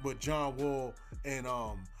with John Wall and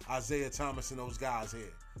Isaiah Thomas and those guys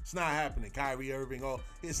here. It's not happening. Kyrie Irving,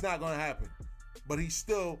 it's not going to happen. But he's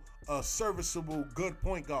still a serviceable, good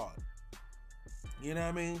point guard. You know what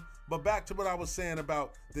I mean? But back to what I was saying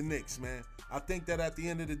about the Knicks, man. I think that at the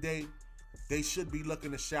end of the day, they should be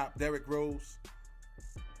looking to shop Derrick Rose.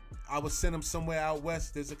 I would send him somewhere out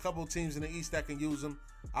west. There's a couple teams in the East that can use him.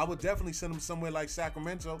 I would definitely send him somewhere like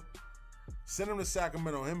Sacramento. Send him to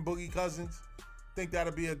Sacramento. Him, Boogie Cousins. Think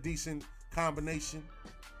that'll be a decent combination.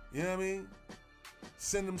 You know what I mean?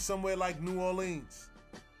 Send him somewhere like New Orleans.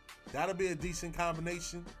 That'll be a decent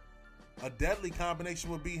combination. A deadly combination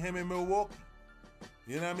would be him in Milwaukee.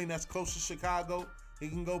 You know what I mean? That's close to Chicago. He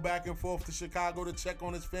can go back and forth to Chicago to check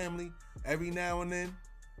on his family every now and then.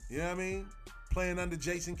 You know what I mean? Playing under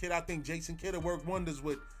Jason Kidd. I think Jason Kidd will work wonders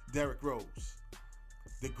with Derrick Rose.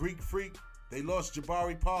 The Greek Freak. They lost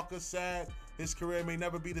Jabari Parker. Sad. His career may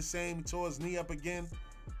never be the same. He tore his knee up again.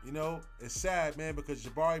 You know, it's sad, man, because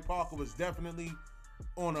Jabari Parker was definitely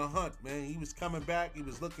on a hunt, man. He was coming back. He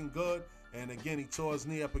was looking good. And again, he tore his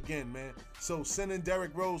knee up again, man. So sending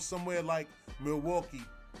Derrick Rose somewhere like Milwaukee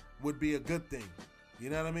would be a good thing. You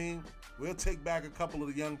know what I mean? We'll take back a couple of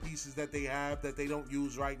the young pieces that they have that they don't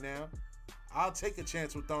use right now. I'll take a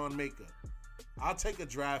chance with Thon Maker. I'll take a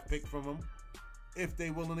draft pick from him. if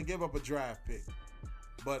they're willing to give up a draft pick.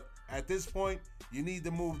 But at this point, you need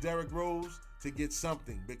to move Derrick Rose to get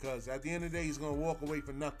something, because at the end of the day, he's going to walk away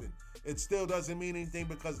for nothing. It still doesn't mean anything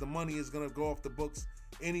because the money is going to go off the books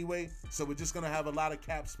anyway, so we're just going to have a lot of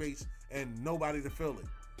cap space and nobody to fill it.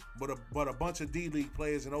 But a bunch of D-League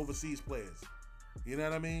players and overseas players. You know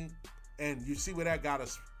what I mean? And you see where that got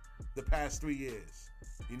us the past 3 years.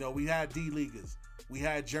 You know, we had D-Leaguers, we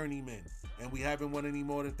had journeymen, and we haven't won any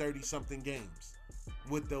more than 30-something games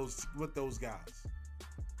with those guys.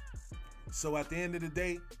 So at the end of the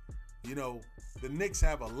day, you know, the Knicks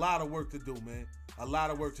have a lot of work to do, man. A lot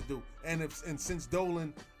of work to do. And since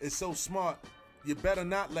Dolan is so smart, you better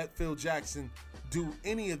not let Phil Jackson do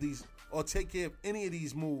any of these or take care of any of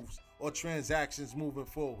these moves or transactions moving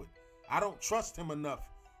forward. I don't trust him enough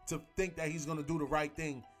to think that he's going to do the right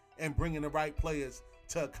thing and bring in the right players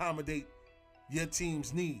to accommodate your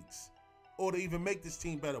team's needs or to even make this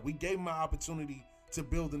team better. We gave him an opportunity to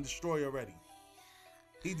build and destroy already.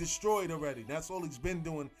 He destroyed already. That's all he's been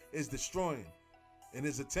doing is destroying. In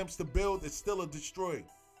his attempts to build, it's still a destroy.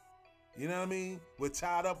 You know what I mean? We're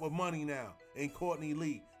tied up with money now in Courtney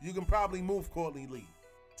Lee. You can probably move Courtney Lee,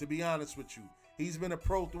 to be honest with you. He's been a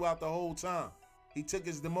pro throughout the whole time. He took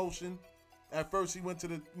his demotion. At first, he went to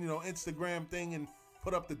the Instagram thing and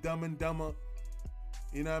put up the Dumb and Dumber,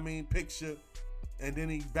 picture. And then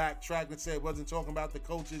he backtracked and said wasn't talking about the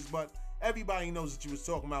coaches, but everybody knows that you was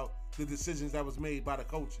talking about the decisions that was made by the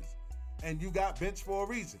coaches. And you got benched for a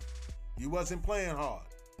reason. You wasn't playing hard.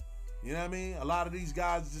 You know what I mean? A lot of these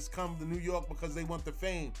guys just come to New York because they want the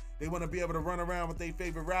fame. They want to be able to run around with their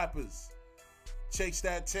favorite rappers. Chase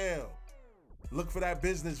that tail. Look for that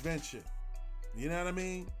business venture. You know what I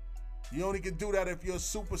mean? You only can do that if you're a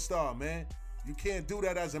superstar, man. You can't do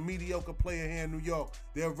that as a mediocre player here in New York.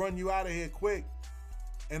 They'll run you out of here quick.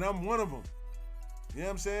 And I'm one of them. You know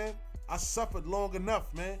what I'm saying? I suffered long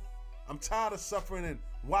enough, man. I'm tired of suffering and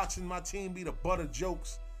watching my team be the butt of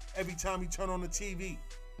jokes every time you turn on the TV.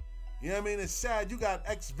 You know what I mean? It's sad. You got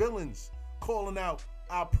ex-villains calling out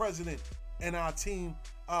our president and our team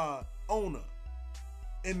owner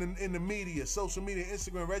in the media, social media,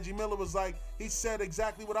 Instagram. Reggie Miller was like, he said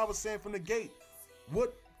exactly what I was saying from the gate.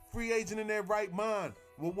 What free agent in their right mind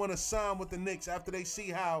will want to sign with the Knicks after they see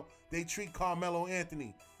how they treat Carmelo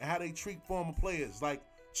Anthony and how they treat former players like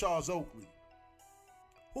Charles Oakley?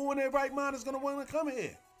 Who in their right mind is going to want to come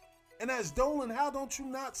here? And as Dolan, how don't you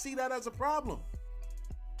not see that as a problem?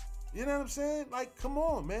 You know what I'm saying? Like, come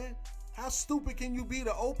on, man. How stupid can you be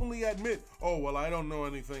to openly admit, oh, well, I don't know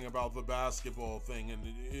anything about the basketball thing, and,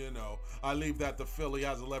 I leave that to Phil. He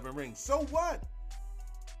has 11 rings. So what?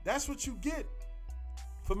 That's what you get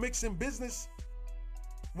for mixing business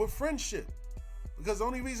with friendship. Because the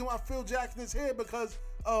only reason why Phil Jackson is here because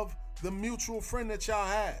of the mutual friend that y'all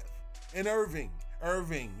have in Irving.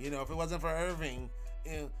 Irving, if it wasn't for Irving,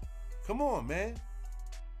 come on, man.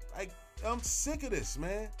 Like, I'm sick of this,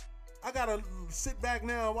 man. I gotta sit back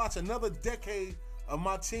now and watch another decade of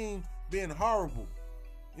my team being horrible.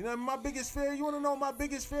 My biggest fear, you wanna know what my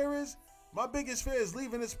biggest fear is? My biggest fear is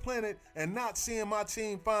leaving this planet and not seeing my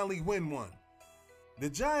team finally win one. The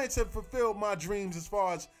Giants have fulfilled my dreams as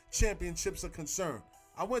far as championships are concerned.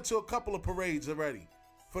 I went to a couple of parades already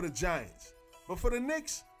for the Giants. But for the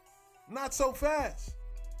Knicks, not so fast.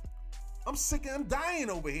 I'm dying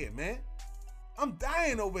over here, man. I'm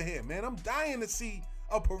dying to see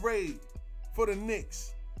a parade for the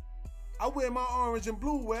Knicks. I wear my orange and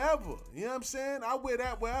blue wherever. You know what I'm saying? I wear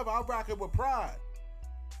that wherever. I rock it with pride.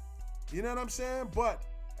 You know what I'm saying? But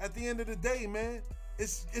at the end of the day, man,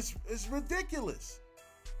 it's ridiculous.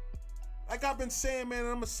 Like I've been saying, man, and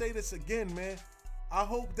I'm going to say this again, man. I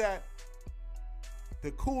hope that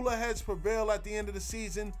the cooler heads prevail at the end of the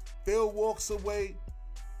season. Phil walks away.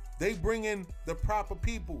 They bring in the proper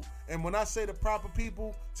people. And when I say the proper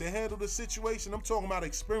people to handle the situation, I'm talking about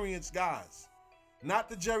experienced guys. Not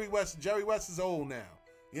the Jerry West. Jerry West is old now.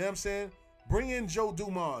 You know what I'm saying? Bring in Joe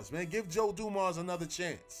Dumars, man. Give Joe Dumars another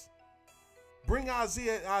chance. Bring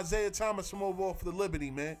Isaiah Thomas from over off the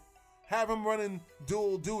Liberty, man. Have him running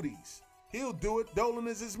dual duties. He'll do it. Dolan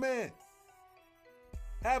is his man.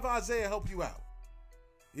 Have Isaiah help you out.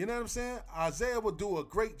 You know what I'm saying? Isaiah will do a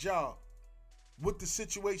great job with the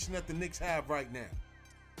situation that the Knicks have right now.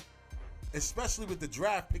 Especially with the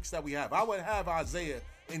draft picks that we have. I would have Isaiah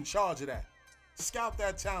in charge of that. Scout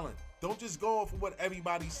that talent. Don't just go off of what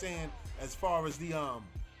everybody's saying as far as the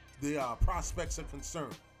prospects are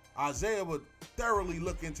concerned. Isaiah would thoroughly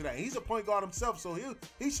look into that. He's a point guard himself, so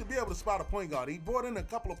he should be able to spot a point guard. He brought in a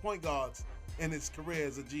couple of point guards in his career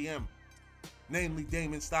as a GM, namely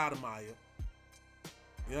Damon Stoudemire.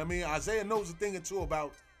 You know what I mean? Isaiah knows a thing or two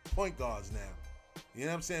about point guards now. You know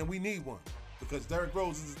what I'm saying? We need one because Derrick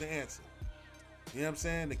Rose is the answer. You know what I'm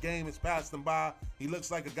saying? The game has passed him by. He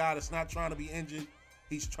looks like a guy that's not trying to be injured.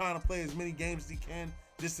 He's trying to play as many games as he can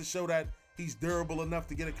just to show that he's durable enough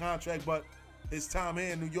to get a contract, but his time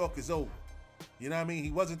here in New York is over. You know what I mean?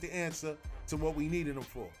 He wasn't the answer to what we needed him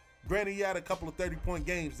for. Granted, he had a couple of 30-point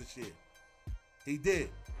games this year. He did.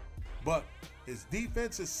 But his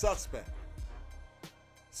defense is suspect.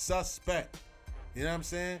 Suspect. You know what I'm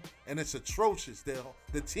saying? And it's atrocious.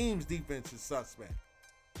 The team's defense is suspect.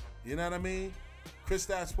 You know what I mean?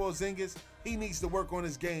 Kristaps Porzingis, he needs to work on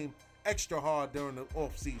his game extra hard during the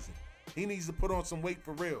offseason. He needs to put on some weight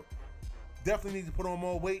for real. Definitely needs to put on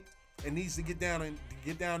more weight and needs to get down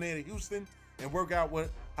there to Houston and work out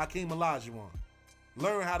with Hakeem Olajuwon.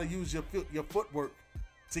 Learn how to use your footwork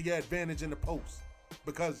to your advantage in the post.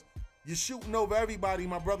 Because you're shooting over everybody,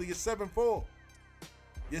 my brother. You're 7'4".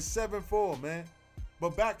 You're 7'4", man.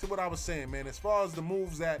 But back to what I was saying, man. As far as the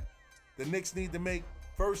moves that the Knicks need to make,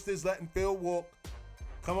 first is letting Phil walk,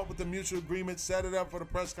 come up with a mutual agreement, set it up for the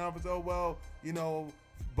press conference. Oh, well, you know,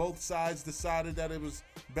 both sides decided that it was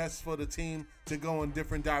best for the team to go in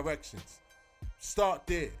different directions. Start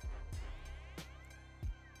there.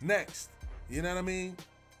 Next, you know what I mean?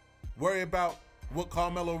 Worry about what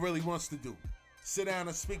Carmelo really wants to do. Sit down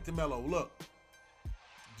and speak to Melo. Look,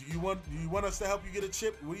 do you want us to help you get a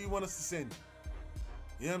chip? Where do you want us to send you?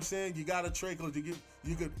 You know what I'm saying? You got a trade close.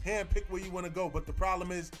 You could handpick where you want to go, but the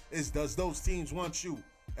problem is does those teams want you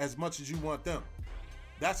as much as you want them?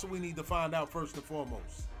 That's what we need to find out first and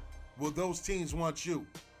foremost. Will those teams want you?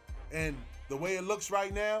 And the way it looks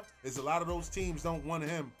right now is a lot of those teams don't want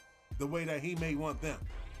him the way that he may want them.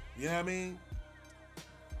 You know what I mean?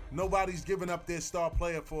 Nobody's giving up their star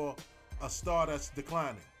player for a star that's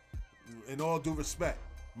declining. In all due respect,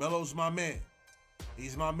 Melo's my man.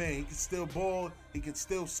 He's my man. He can still ball. He can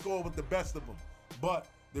still score with the best of them. But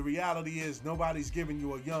the reality is nobody's giving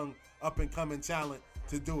you a young, up-and-coming talent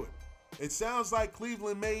to do it. It sounds like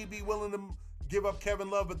Cleveland may be willing to give up Kevin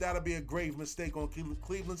Love, but that'll be a grave mistake on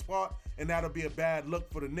Cleveland's part, and that'll be a bad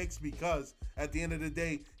look for the Knicks because at the end of the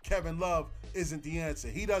day, Kevin Love isn't the answer.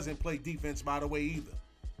 He doesn't play defense, by the way, either.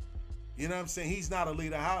 You know what I'm saying? He's not a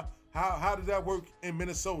leader. How did that work in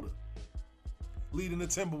Minnesota? Leading the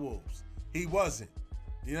Timberwolves. He wasn't.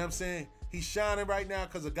 You know what I'm saying? He's shining right now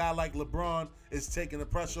because a guy like LeBron is taking the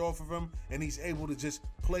pressure off of him, and he's able to just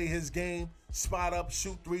play his game, spot up,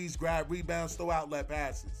 shoot threes, grab rebounds, throw outlet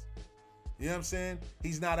passes. You know what I'm saying?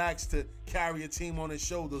 He's not asked to carry a team on his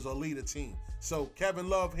shoulders or lead a team. So Kevin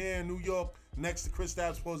Love here in New York next to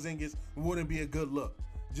Kristaps Porzingis wouldn't be a good look.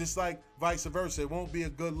 Just like vice versa, it won't be a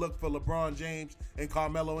good look for LeBron James and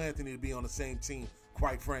Carmelo Anthony to be on the same team,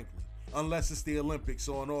 quite frankly. Unless it's the Olympics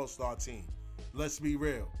or an all-star team. Let's be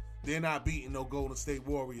real. They're not beating no Golden State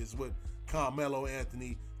Warriors with Carmelo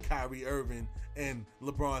Anthony, Kyrie Irving, and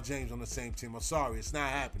LeBron James on the same team. I'm sorry, it's not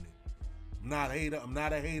happening. I'm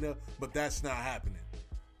not a hater, but that's not happening.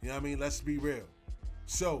 You know what I mean? Let's be real.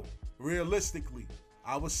 So, realistically,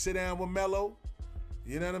 I would sit down with Melo,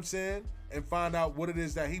 you know what I'm saying, and find out what it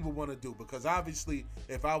is that he would want to do. Because obviously,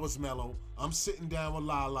 if I was Melo, I'm sitting down with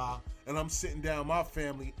Lala, and I'm sitting down with my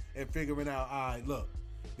family and figuring out, all right, look,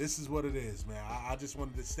 this is what it is, man. I just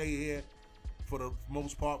wanted to stay here for the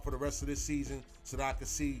most part for the rest of this season so that I could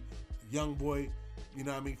see young boy, you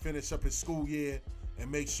know what I mean, finish up his school year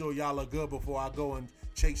and make sure y'all are good before I go and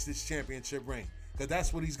chase this championship ring. Because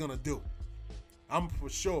that's what he's going to do. I'm for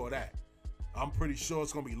sure of that. I'm pretty sure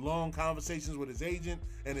it's going to be long conversations with his agent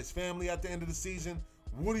and his family at the end of the season.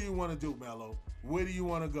 What do you want to do, Melo? Where do you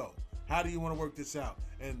want to go? How do you want to work this out?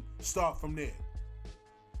 And start from there.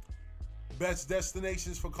 Best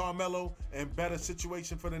destinations for Carmelo and better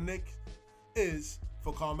situation for the Knicks is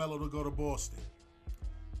for Carmelo to go to Boston.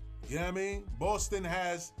 You know what I mean? Boston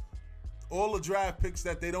has all the draft picks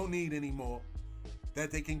that they don't need anymore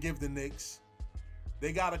that they can give the Knicks.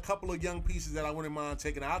 They got a couple of young pieces that I wouldn't mind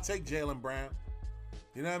taking. I'll take Jaylen Brown.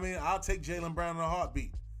 You know what I mean? I'll take Jaylen Brown in a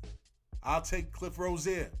heartbeat. I'll take Cliff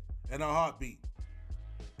Rozier in a heartbeat.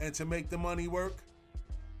 And to make the money work,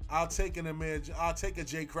 I'll take a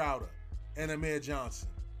Jay Crowder and Amir Johnson.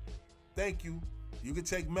 Thank you. You can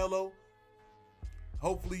take Melo.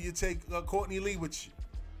 Hopefully you take Courtney Lee with you.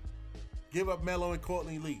 Give up Melo and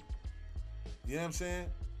Courtney Lee. You know what I'm saying?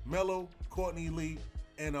 Melo, Courtney Lee,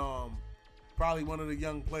 and probably one of the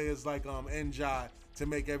young players like Njai to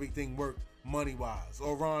make everything work money-wise.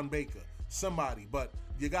 Or Ron Baker. Somebody. But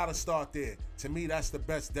you got to start there. To me, that's the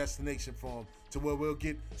best destination for him to where we'll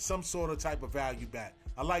get some sort of type of value back.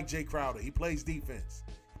 I like Jay Crowder. He plays defense.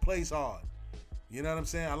 He plays hard. You know what I'm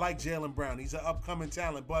saying? I like Jaylen Brown. He's an upcoming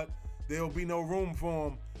talent, but there will be no room for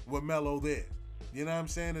him with Melo there. You know what I'm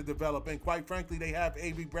saying? To develop. And quite frankly, they have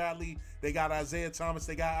Avery Bradley. They got Isaiah Thomas.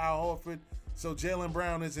 They got Al Horford. So Jaylen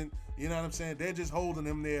Brown isn't, you know what I'm saying? They're just holding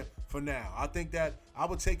him there for now. I think that I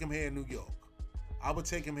would take him here in New York. I would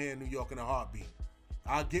take him here in New York in a heartbeat.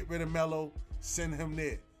 I'll get rid of Melo, send him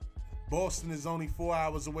there. Boston is only 4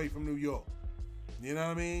 hours away from New York. You know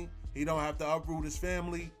what I mean? He don't have to uproot his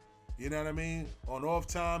family. You know what I mean? On off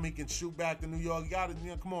time, he can shoot back to New York. You got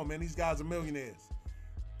to, come on, man. These guys are millionaires.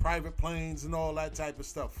 Private planes and all that type of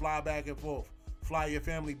stuff. Fly back and forth. Fly your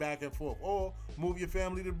family back and forth. Or move your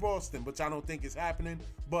family to Boston, which I don't think is happening.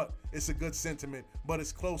 But it's a good sentiment. But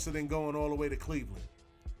it's closer than going all the way to Cleveland.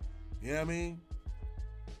 You know what I mean?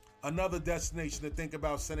 Another destination to think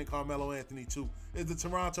about sending Carmelo Anthony to is the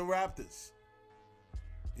Toronto Raptors.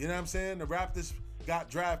 You know what I'm saying? The Raptors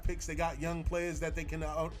got draft picks. They got young players that they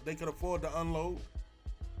could afford to unload.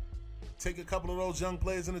 Take a couple of those young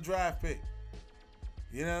players in the draft pick.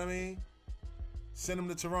 You know what I mean? Send him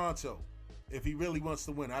to Toronto if he really wants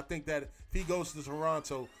to win. I think that if he goes to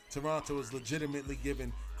Toronto, Toronto is legitimately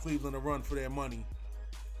giving Cleveland a run for their money,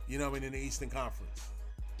 you know, in the Eastern Conference.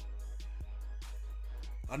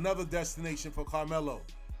 Another destination for Carmelo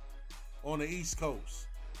on the East Coast.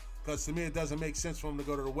 Because to me, it doesn't make sense for him to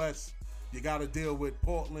go to the West. You got to deal with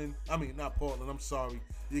Portland. I mean, not Portland, I'm sorry.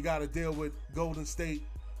 You got to deal with Golden State.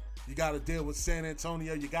 You got to deal with San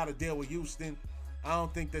Antonio. You got to deal with Houston. I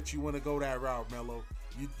don't think that you want to go that route, Melo.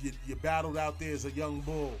 You battled out there as a young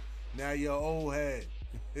bull. Now you're an old head.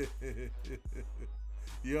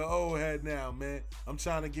 You're an old head now, man. I'm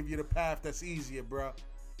trying to give you the path that's easier, bro.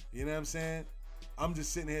 You know what I'm saying? I'm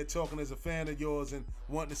just sitting here talking as a fan of yours and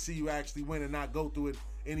wanting to see you actually win and not go through it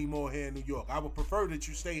anymore here in New York. I would prefer that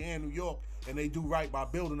you stay here in New York and they do right by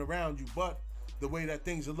building around you, but the way that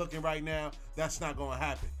things are looking right now, that's not going to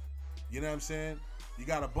happen. You know what I'm saying? You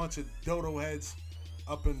got a bunch of dodo heads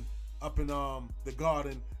up in the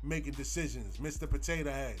garden making decisions. Mr.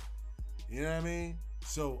 Potato Head. You know what I mean?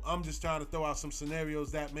 So I'm just trying to throw out some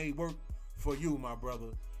scenarios that may work for you, my brother.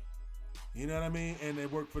 You know what I mean? And they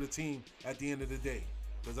work for the team at the end of the day.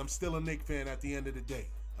 Because I'm still a Knick fan at the end of the day.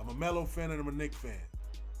 I'm a Melo fan and I'm a Knick fan.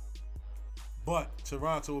 But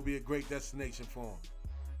Toronto will be a great destination for him.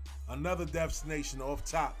 Another destination off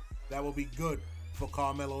top that will be good for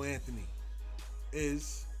Carmelo Anthony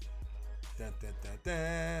is the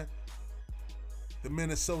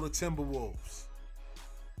Minnesota Timberwolves.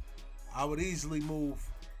 I would easily move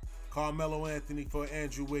Carmelo Anthony for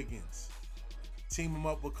Andrew Wiggins. Team him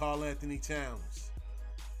up with Karl Anthony Towns.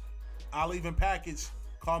 I'll even package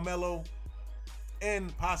Carmelo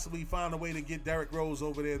and possibly find a way to get Derrick Rose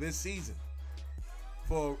over there this season.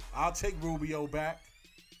 I'll take Rubio back.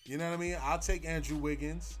 You know what I mean? I'll take Andrew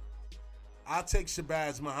Wiggins. I'll take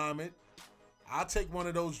Shabazz Muhammad. I'll take one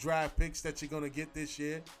of those draft picks that you're going to get this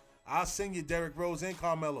year. I'll send you Derrick Rose and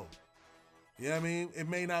Carmelo. You know what I mean? It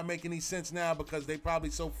may not make any sense now because they probably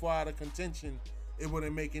so far out of contention, it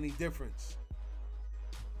wouldn't make any difference.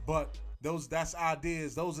 But that's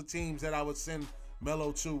ideas. Those are teams that I would send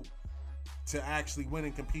Melo to actually win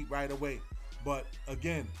and compete right away. But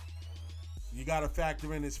again, you got to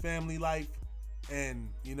factor in his family life and,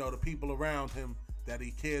 you know, the people around him that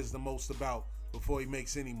he cares the most about before he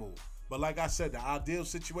makes any move. But like I said, the ideal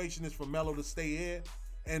situation is for Melo to stay here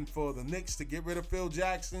and for the Knicks to get rid of Phil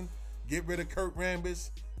Jackson, get rid of Kurt Rambis.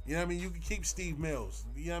 You know what I mean? You can keep Steve Mills.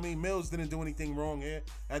 You know what I mean? Mills didn't do anything wrong here.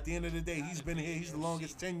 At the end of the day, he's been here. He's the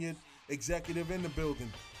longest tenured executive in the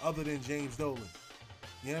building other than James Dolan.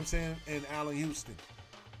 You know what I'm saying? And Allen Houston.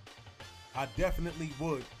 I definitely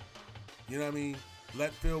would, you know what I mean,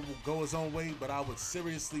 let Phil go his own way, but I would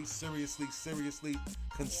seriously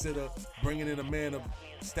consider bringing in a man of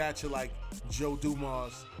stature like Joe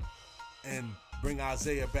Dumars and bring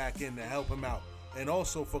Isaiah back in to help him out. And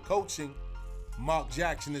also for coaching, Mark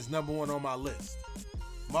Jackson is number one on my list.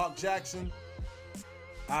 Mark Jackson,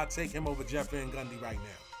 I'll take him over Jeff Van Gundy right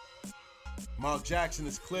now. Mark Jackson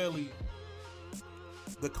is clearly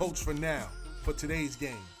the coach for now, for today's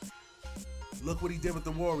game. Look what he did with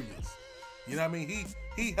the Warriors. You know what I mean?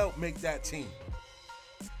 He helped make that team.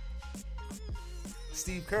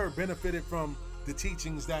 Steve Kerr benefited from the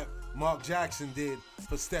teachings that Mark Jackson did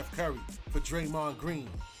for Steph Curry, for Draymond Green,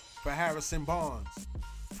 for Harrison Barnes,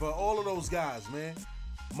 for all of those guys, man.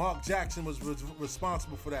 Mark Jackson was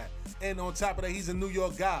responsible for that. And on top of that, he's a New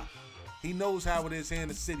York guy. He knows how it is here in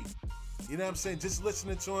the city. You know what I'm saying? Just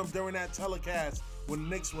listening to him during that telecast when the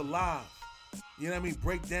Knicks were live. You know what I mean?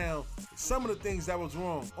 Break down some of the things that was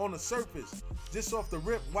wrong on the surface. Just off the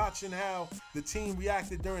rip, watching how the team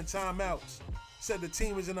reacted during timeouts. Said the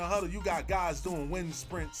team is in a huddle. You got guys doing wind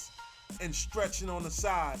sprints and stretching on the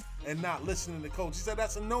side and not listening to coach. He said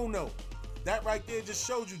that's a no-no. That right there just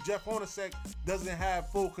showed you Jeff Hornacek doesn't have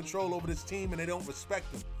full control over this team and they don't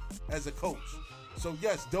respect him as a coach. So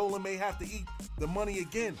yes, Dolan may have to eat the money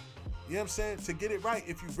again, you know what I'm saying, to get it right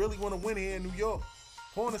if you really want to win here in New York.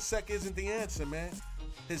 Hornacek isn't the answer, man.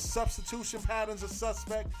 His substitution patterns are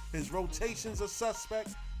suspect. His rotations are suspect.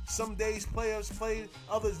 Some days players play,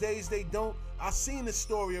 other days they don't. I've seen this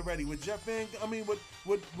story already with Mike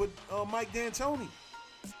D'Antoni.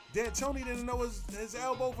 D'Antoni didn't know his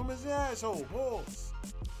elbow from his asshole. Pause.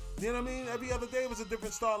 You know what I mean? Every other day was a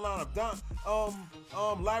different start lineup.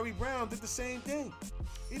 Larry Brown did the same thing.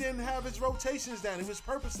 He didn't have his rotations down. He was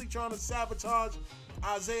purposely trying to sabotage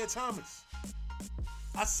Isaiah Thomas.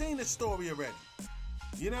 I seen this story already.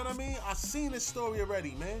 You know what I mean? I seen this story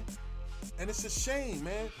already, man. And it's a shame,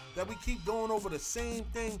 man, that we keep going over the same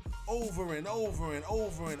thing over and over and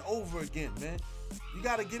over and over again, man. You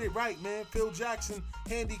got to get it right, man. Phil Jackson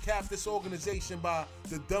handicapped this organization by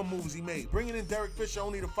the dumb moves he made. Bringing in Derek Fisher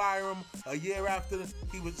only to fire him a year after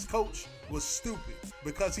he was coach was stupid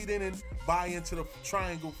because he didn't buy into the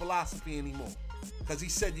triangle philosophy anymore. Because he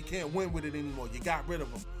said you can't win with it anymore. You got rid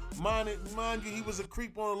of him. Mind you, he was a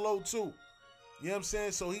creep on the low, too. You know what I'm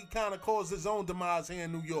saying? So he kind of caused his own demise here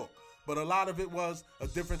in New York. But a lot of it was a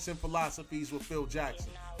difference in philosophies with Phil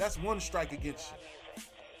Jackson. That's one strike against you.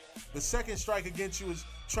 The second strike against you is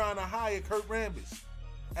trying to hire Kurt Rambis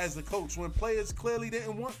as the coach when players clearly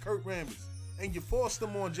didn't want Kurt Rambis. And you forced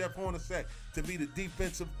them on Jeff Hornacek to be the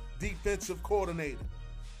defensive coordinator.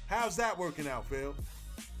 How's that working out, Phil?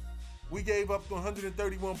 We gave up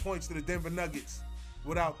 131 points to the Denver Nuggets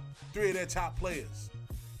without 3 of their top players.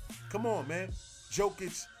 Come on, man.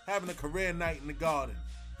 Jokic having a career night in the Garden.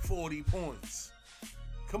 40 points.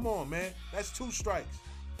 Come on, man. That's 2 strikes.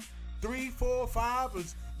 3, 4, 5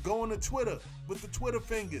 is going to Twitter with the Twitter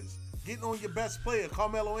fingers. Getting on your best player,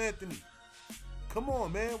 Carmelo Anthony. Come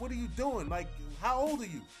on, man. What are you doing? Like, how old are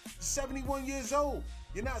you? 71 years old.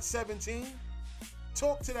 You're not 17.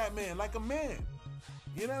 Talk to that man like a man.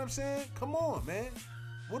 You know what I'm saying? Come on, man.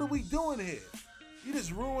 What are we doing here? You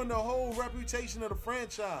just ruined the whole reputation of the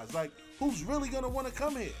franchise. Like, who's really going to want to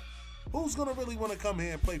come here? Who's going to really want to come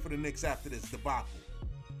here and play for the Knicks after this debacle?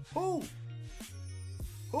 Who?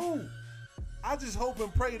 I just hope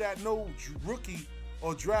and pray that no rookie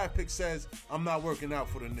or draft pick says, I'm not working out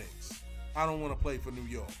for the Knicks. I don't want to play for New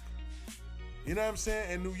York. You know what I'm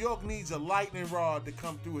saying? And New York needs a lightning rod to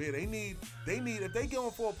come through here. They need, if they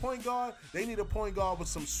going for a point guard, they need a point guard with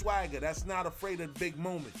some swagger that's not afraid of the big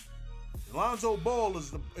moment. Lonzo Ball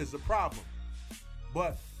is the problem.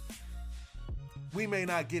 But we may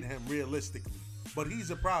not get him realistically, but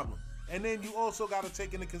he's a problem. And then you also got to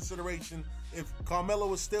take into consideration if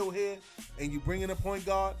Carmelo is still here and you bring in a point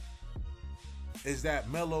guard, is that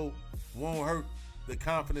Melo won't hurt the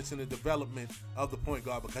confidence and the development of the point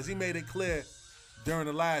guard because he made it clear during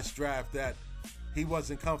the last draft that he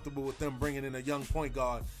wasn't comfortable with them bringing in a young point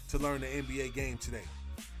guard to learn the NBA game today.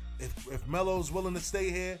 If Melo's willing to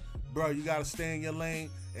stay here, bro, you got to stay in your lane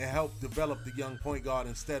and help develop the young point guard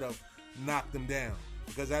instead of knock them down.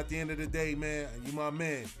 Because at the end of the day, man, you my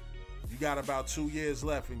man. You got about 2 years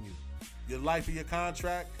left in you. Your life of your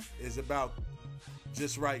contract is about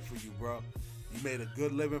just right for you, bro. You made a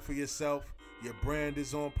good living for yourself. Your brand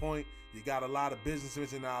is on point. You got a lot of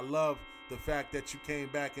businesses, and I love the fact that you came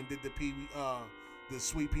back and did the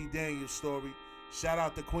Sweet Pea Daniels story. Shout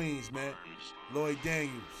out to Queens, man. Lloyd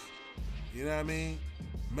Daniels. You know what I mean?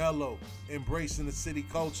 Melo, embracing the city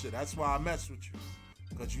culture. That's why I mess with you.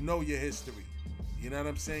 Because you know your history. You know what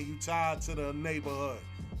I'm saying? You tied to the neighborhood.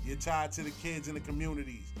 You're tied to the kids in the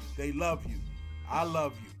communities. They love you. I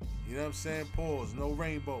love you. You know what I'm saying? Pause. No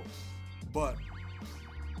rainbow. But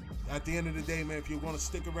at the end of the day, man, if you're going to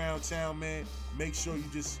stick around town, man, make sure you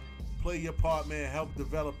just play your part, man. Help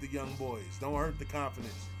develop the young boys. Don't hurt the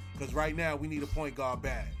confidence. Because right now, we need a point guard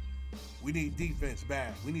bad. We need defense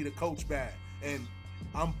bad. We need a coach bad. And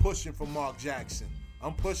I'm pushing for Mark Jackson.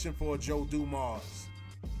 I'm pushing for Joe Dumars.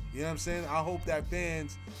 You know what I'm saying? I hope that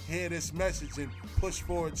fans hear this message and push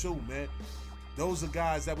for it too, man. Those are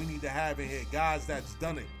guys that we need to have in here. Guys that's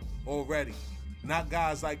done it already. Not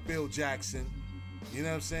guys like Phil Jackson. You know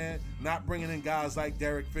what I'm saying? Not bringing in guys like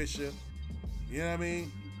Derek Fisher. You know what I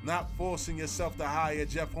mean? Not forcing yourself to hire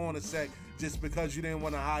Jeff Hornacek just because you didn't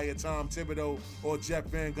want to hire Tom Thibodeau or Jeff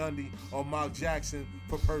Van Gundy or Mark Jackson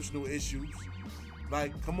for personal issues.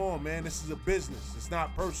 Like, come on, man. This is a business. It's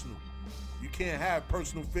not personal. You can't have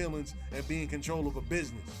personal feelings and be in control of a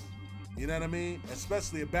business. You know what I mean?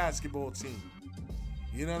 Especially a basketball team.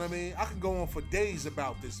 You know what I mean? I can go on for days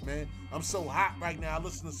about this, man. I'm so hot right now. I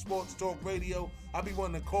listen to sports talk radio. I be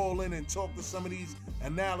wanting to call in and talk to some of these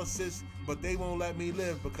analysis, but they won't let me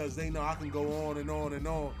live because they know I can go on and on and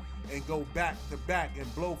on and go back to back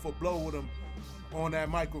and blow for blow with them on that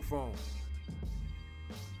microphone.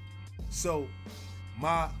 So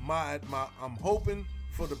I'm hoping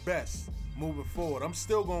for the best moving forward. I'm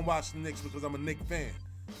still gonna watch the Knicks because I'm a Knicks fan.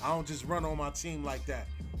 I don't just run on my team like that.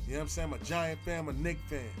 You know what I'm saying? I'm a Giant fan, I'm a Knicks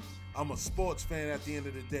fan. I'm a sports fan at the end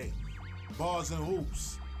of the day. Bars and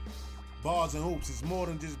hoops. Bars and hoops is more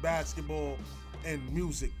than just basketball and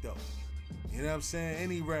music though. You know what I'm saying?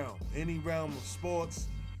 Any realm of sports,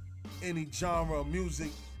 any genre of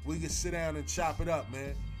music, we can sit down and chop it up,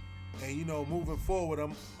 man. And you know, moving forward,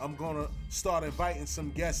 I'm gonna start inviting some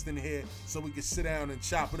guests in here so we can sit down and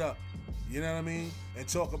chop it up. You know what I mean? And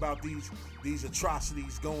talk about these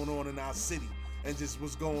atrocities going on in our city and just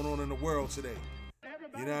what's going on in the world today.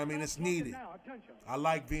 You know what I mean? It's needed. I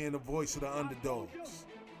like being the voice of the underdogs.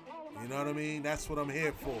 You know what I mean? That's what I'm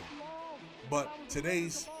here for. But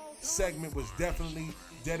today's segment was definitely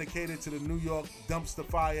dedicated to the New York dumpster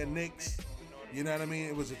fire Knicks. You know what I mean?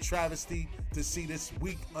 It was a travesty to see this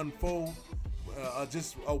week unfold.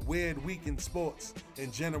 Just a weird week in sports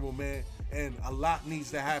in general, man. And a lot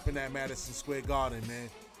needs to happen at Madison Square Garden, man.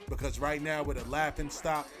 Because right now we're the laughing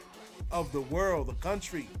stock of the world, the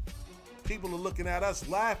country. People are looking at us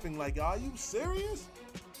laughing like, are you serious?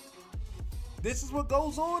 This is what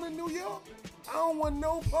goes on in New York? I don't want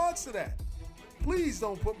no parts of that. Please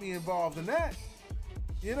don't put me involved in that.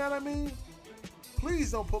 You know what I mean?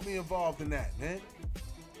 Please don't put me involved in that, man.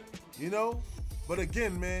 You know? But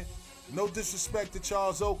again, man, no disrespect to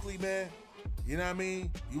Charles Oakley, man. You know what I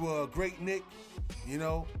mean? You were a great Knick, you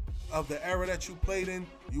know, of the era that you played in.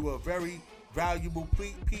 You were a very valuable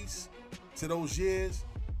piece to those years.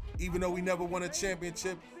 Even though we never won a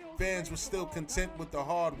championship, fans were still content with the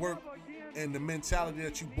hard work and the mentality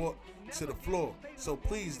that you brought to the floor. So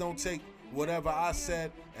please don't take whatever I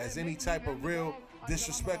said as any type of real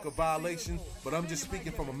disrespect or violation, but I'm just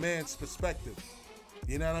speaking from a man's perspective.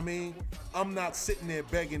 You know what I mean? I'm not sitting there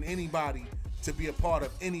begging anybody to be a part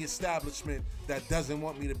of any establishment that doesn't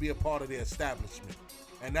want me to be a part of their establishment.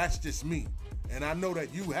 And that's just me. And I know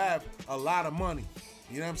that you have a lot of money.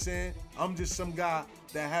 You know what I'm saying? I'm just some guy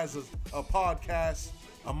that has a podcast,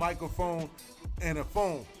 a microphone, and a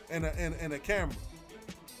phone, and a camera.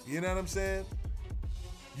 You know what I'm saying?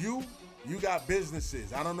 You got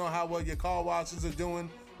businesses. I don't know how well your car washes are doing,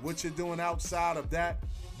 what you're doing outside of that,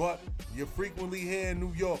 but you're frequently here in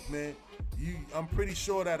New York, man. I'm pretty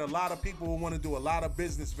sure that a lot of people will want to do a lot of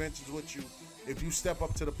business ventures with you if you step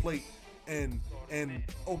up to the plate and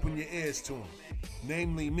open your ears to them,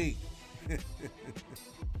 namely me.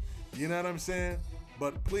 You know what I'm saying?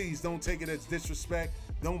 But please don't take it as disrespect.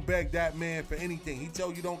 Don't beg that man for anything. He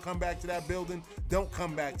tell you don't come back to that building, don't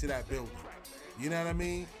come back to that building. You know what I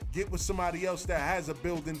mean? Get with somebody else that has a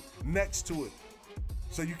building next to it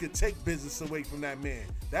so you can take business away from that man.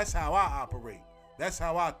 That's how I operate. That's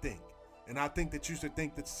how I think. And I think that you should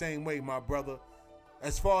think the same way, my brother.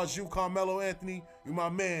 As far as you, Carmelo Anthony, you're my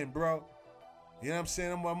man, bro. You know what I'm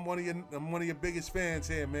saying? I'm one of your biggest fans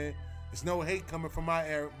here, man. There's no hate coming from my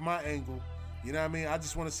angle. You know what I mean? I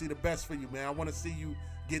just want to see the best for you, man. I want to see you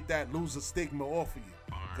get that loser stigma off of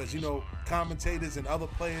you. Because, you know, commentators and other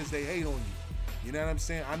players, they hate on you. You know what I'm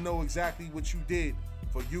saying? I know exactly what you did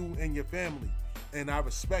for you and your family. And I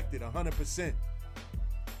respect it 100%.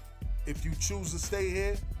 If you choose to stay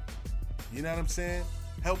here, you know what I'm saying?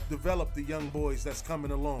 Help develop the young boys that's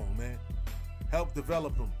coming along, man. Help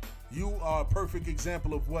develop them. You are a perfect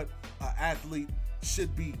example of what an athlete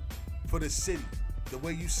should be for the city. The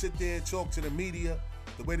way you sit there and talk to the media,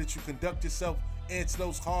 the way that you conduct yourself, answer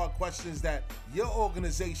those hard questions that your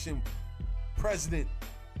organization president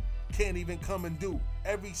can't even come and do.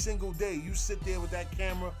 Every single day, you sit there with that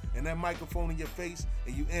camera and that microphone in your face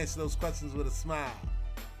and you answer those questions with a smile.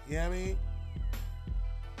 You know what I mean?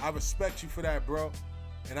 I respect you for that, bro.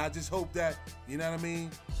 And I just hope that, you know what I mean,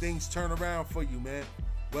 things turn around for you, man.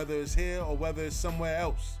 Whether it's here or whether it's somewhere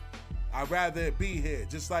else. I'd rather it be here,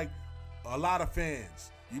 just like a lot of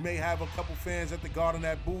fans. You may have a couple fans at the Garden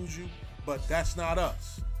that boos you, but that's not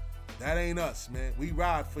us. That ain't us, man. We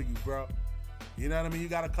ride for you, bro. You know what I mean? You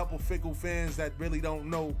got a couple fickle fans that really don't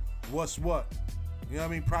know what's what. You know what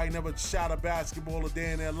I mean? Probably never shot a basketball a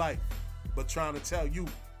day in their life, but trying to tell you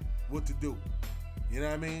what to do. You know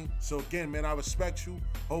what I mean? So again, man, I respect you.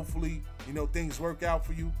 Hopefully, you know, things work out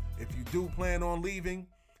for you. If you do plan on leaving,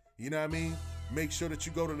 you know what I mean? Make sure that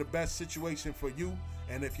you go to the best situation for you.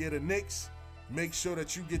 And if you're the Knicks, make sure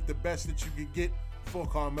that you get the best that you can get for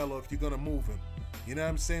Carmelo if you're going to move him. You know what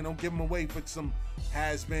I'm saying? Don't give him away for some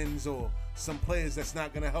has-beens or some players that's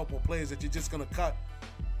not going to help or players that you're just going to cut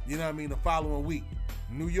you know what I mean, the following week.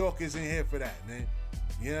 New York isn't here for that, man.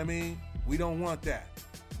 You know what I mean? We don't want that.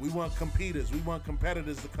 We want competitors. We want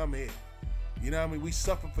competitors to come here. You know what I mean? We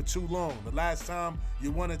suffered for too long. The last time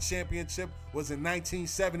you won a championship was in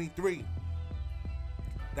 1973.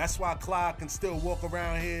 That's why Clyde can still walk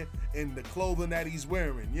around here in the clothing that he's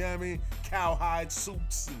wearing. You know what I mean? Cowhide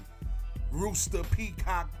suits and rooster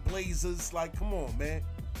peacock blazers. Like, come on, man.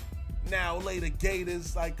 Now later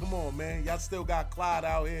Gators. Like, come on, man. Y'all still got Clyde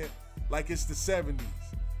out here like it's the 70s.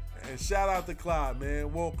 And shout out to Clyde,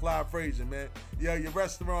 man. Walt Clyde Frazier, man. Yeah, your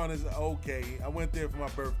restaurant is okay. I went there for my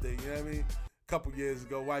birthday, you know what I mean? A couple years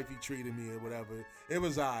ago, wifey treated me or whatever. It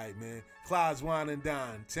was all right, man. Clyde's Wine and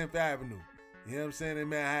Dine, 10th Avenue. You know what I'm saying? In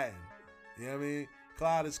Manhattan. You know what I mean?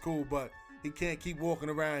 Clyde is cool, but he can't keep walking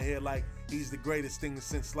around here like he's the greatest thing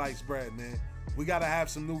since sliced bread, man. We got to have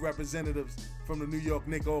some new representatives from the New York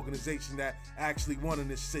Knicks organization that actually won in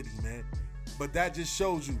this city, man. But that just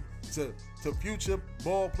shows you to future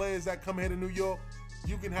ball players that come here to New York,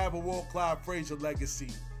 you can have a Walt Clyde Frazier legacy.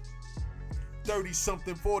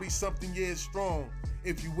 30-something, 40-something years strong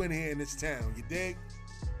if you win here in this town. You dig?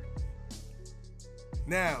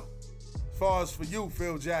 Now, as far as for you,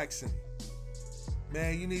 Phil Jackson,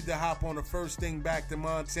 man, you need to hop on the first thing back to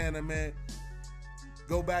Montana, man.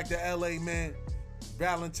 Go back to LA, man.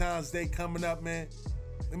 Valentine's Day coming up, man.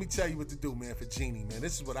 Let me tell you what to do, man, for Jeannie, man.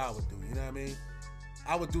 This is what I would do, you know what I mean?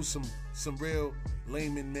 I would do some real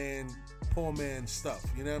layman man, poor man stuff,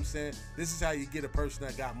 you know what I'm saying? This is how you get a person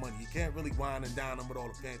that got money. You can't really wine and dine them with all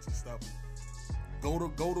the fancy stuff. Go to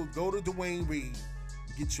Dwayne Reed,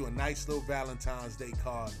 get you a nice little Valentine's Day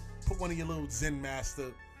card. Put one of your little Zen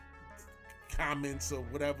Master comments or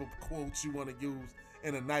whatever quotes you want to use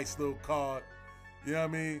in a nice little card. You know what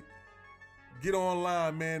I mean? Get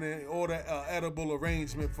online, man, and order an edible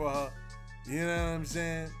arrangement for her. You know what I'm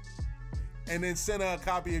saying? And then send her a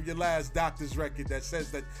copy of your last doctor's record that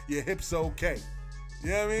says that your hip's okay. You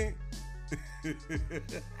know what I mean?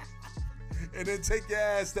 And then take your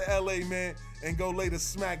ass to LA, man, and go lay the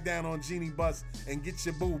smack down on Jeannie Buss and get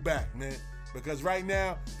your boo back, man. Because right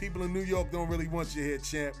now, people in New York don't really want you here,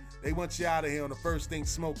 champ. They want you out of here on the first thing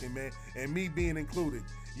smoking, man. And me being included.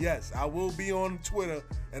 Yes, I will be on Twitter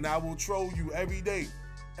and I will troll you every day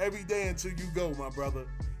until you go, my brother.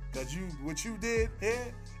 Because what you did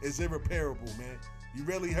here is irreparable, man. You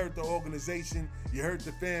really hurt the organization, you hurt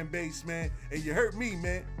the fan base, man, and you hurt me,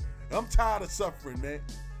 man. I'm tired of suffering, man.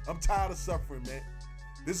 I'm tired of suffering, man.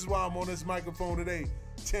 This is why I'm on this microphone today,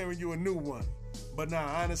 tearing you a new one. But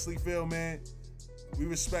nah, honestly, Phil, man, we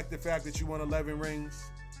respect the fact that you won 11 rings.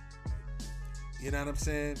 You know what I'm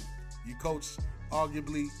saying? You coach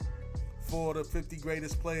arguably 4 of the 50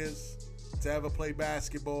 greatest players to ever play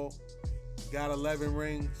basketball. Got 11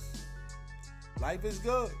 rings. Life is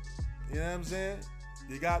good. You know what I'm saying?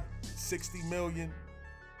 You got 60 million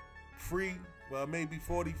free. Well, maybe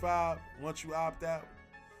 45 once you opt out.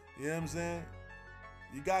 You know what I'm saying?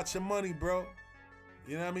 You got your money, bro.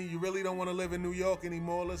 You know what I mean? You really don't want to live in New York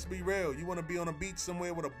anymore. Let's be real. You want to be on a beach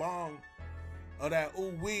somewhere with a bong or that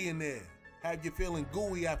ooh-wee in there. Have you feeling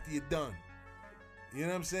gooey after you're done. You know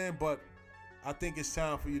what I'm saying? But I think it's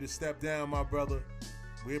time for you to step down, my brother.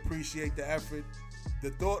 We appreciate the effort.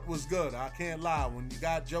 The thought was good. I can't lie. When you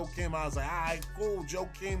got Joakim, I was like, all right, cool.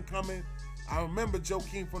 Joakim coming. I remember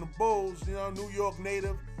Joakim from the Bulls, you know, New York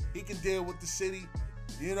native. He can deal with the city,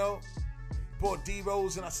 you know. Bought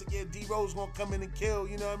D-Rose, and I said, yeah, D-Rose gonna come in and kill,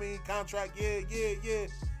 you know what I mean? Contract, yeah.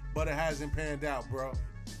 But it hasn't panned out, bro.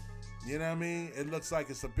 You know what I mean? It looks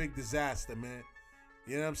like it's a big disaster, man.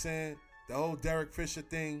 You know what I'm saying? The whole Derek Fisher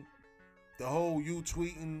thing, the whole you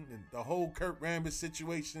tweeting, and the whole Kurt Rambis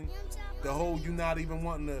situation, the whole you not even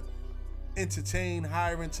wanting to entertain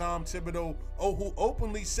hiring Tom Thibodeau, who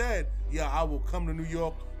openly said, yeah, I will come to New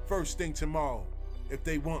York first thing tomorrow if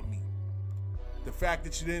they want me. The fact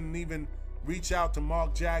that you didn't even reach out to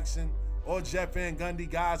Mark Jackson or Jeff Van Gundy,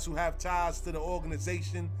 guys who have ties to the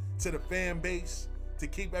organization, to the fan base, to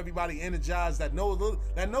keep everybody energized, that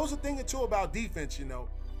knows a thing or two about defense, you know.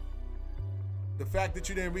 The fact that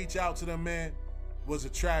you didn't reach out to them, man, was a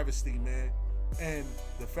travesty, man. And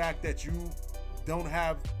the fact that you don't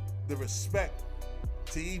have the respect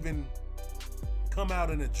to even come out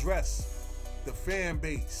and address the fan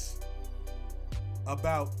base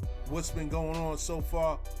about what's been going on so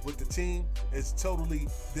far with the team is totally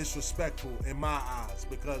disrespectful in my eyes,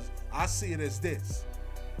 because I see it as this.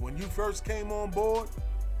 When you first came on board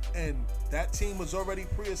and that team was already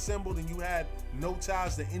pre-assembled and you had no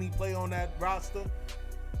ties to any player on that roster,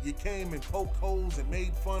 you came and poked holes and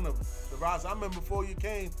made fun of the roster. I remember before you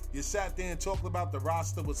came, you sat there and talked about the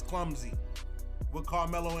roster was clumsy. with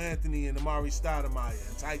Carmelo Anthony and Amari Stoudemire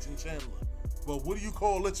and Tyson Chandler. But what do you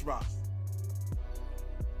call its roster?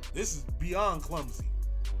 This is beyond clumsy.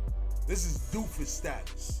 This is doofus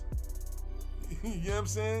status. You know what I'm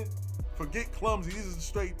saying? Forget clumsy. These are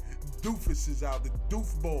straight doofuses out, the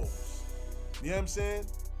doofballs. You know what I'm saying?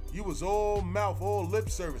 You was all mouth, all lip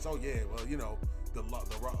service. Oh yeah, well, you know, the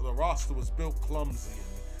roster was built clumsy,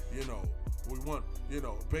 and you know, we want, you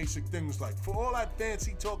know, basic things like, for all that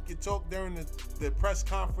fancy talk you talk during the press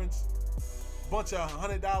conference, bunch of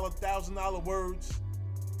 $100, $1,000 words,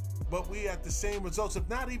 but we had the same results, if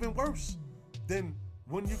not even worse, than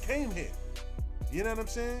when you came here. You know what I'm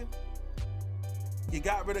saying? You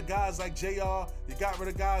got rid of guys like JR, you got rid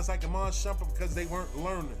of guys like Iman Shumpert because they weren't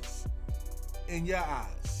learners in your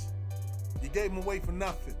eyes. You gave them away for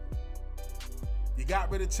nothing. You got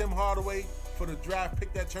rid of Tim Hardaway for the draft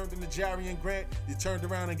pick that turned into Jarian Grant. You turned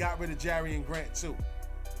around and got rid of Jarian Grant too.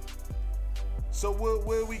 So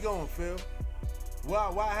where are we going, Phil?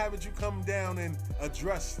 Why haven't you come down and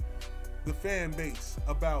addressed the fan base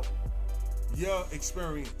about your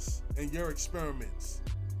experience and your experiments?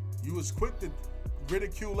 You was quick to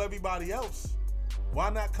ridicule everybody else. Why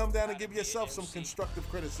not come down and give yourself some constructive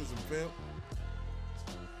criticism, Phil?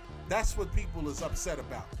 That's what people is upset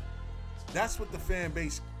about. That's what the fan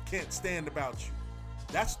base can't stand about you.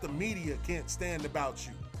 That's what the media can't stand about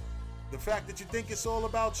you. The fact that you think it's all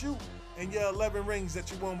about you and your 11 rings that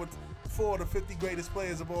you won with 4 of the 50 greatest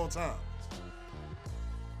players of all time.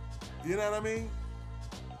 You know what I mean?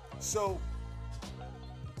 So,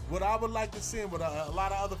 what I would like to see and what a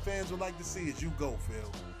lot of other fans would like to see is you go, Phil.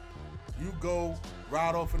 You go,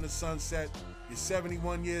 ride off in the sunset. You're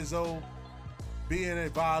 71 years old. Be an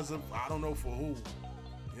advisor, I don't know for who.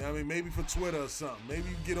 You know what I mean? Maybe for Twitter or something. Maybe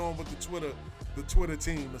you get on with the Twitter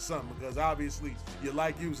team or something, because obviously you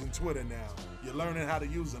like using Twitter now. You're learning how to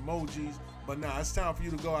use emojis, but nah, it's time for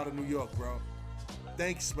you to go out of New York, bro.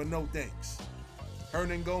 Thanks, but no thanks.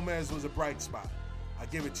 Hernan Gomez was a bright spot. I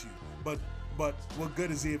give it to you. But what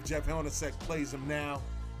good is he if Jeff Hornacek plays him now,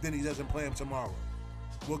 then he doesn't play him tomorrow?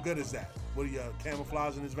 What good is that? What are you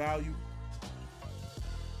camouflaging his value?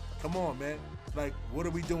 Come on, man. Like, what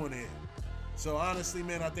are we doing here? So honestly,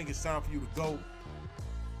 man, I think it's time for you to go.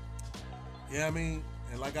 You know what I mean?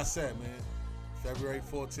 And like I said, man, February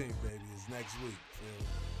 14th, baby, is next week. Phil.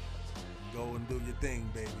 Go and do your thing,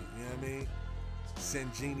 baby. You know what I mean?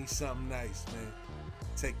 Send Jeannie something nice, man.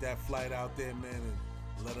 Take that flight out there, man, and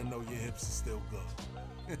let her know your hips are still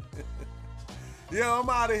good. Yo, I'm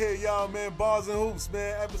out of here, y'all, man. Bars and Hoops,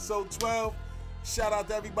 man. Episode 12. Shout out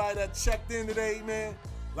to everybody that checked in today, man.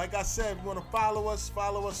 Like I said, if you want to follow us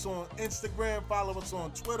on Instagram, follow us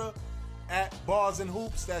on Twitter at Bars and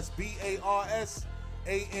Hoops. That's BARSAND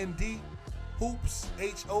Hoops,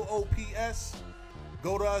 HOOPS.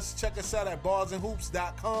 Go to us, check us out at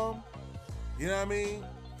barsandhoops.com. You know what I mean?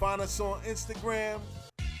 Find us on Instagram.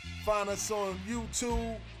 Find us on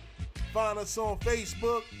YouTube. Find us on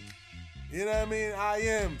Facebook. You know what I mean? I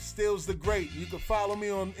am Stills the Great. You can follow me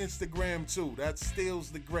on Instagram too. That's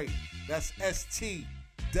Stills the Great. That's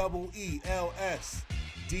STEELSDAGREAT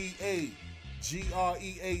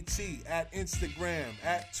at Instagram,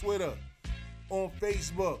 at Twitter, on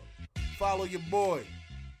Facebook. Follow your boy.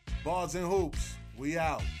 Bars and Hoops. We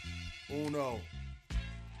out. Uno.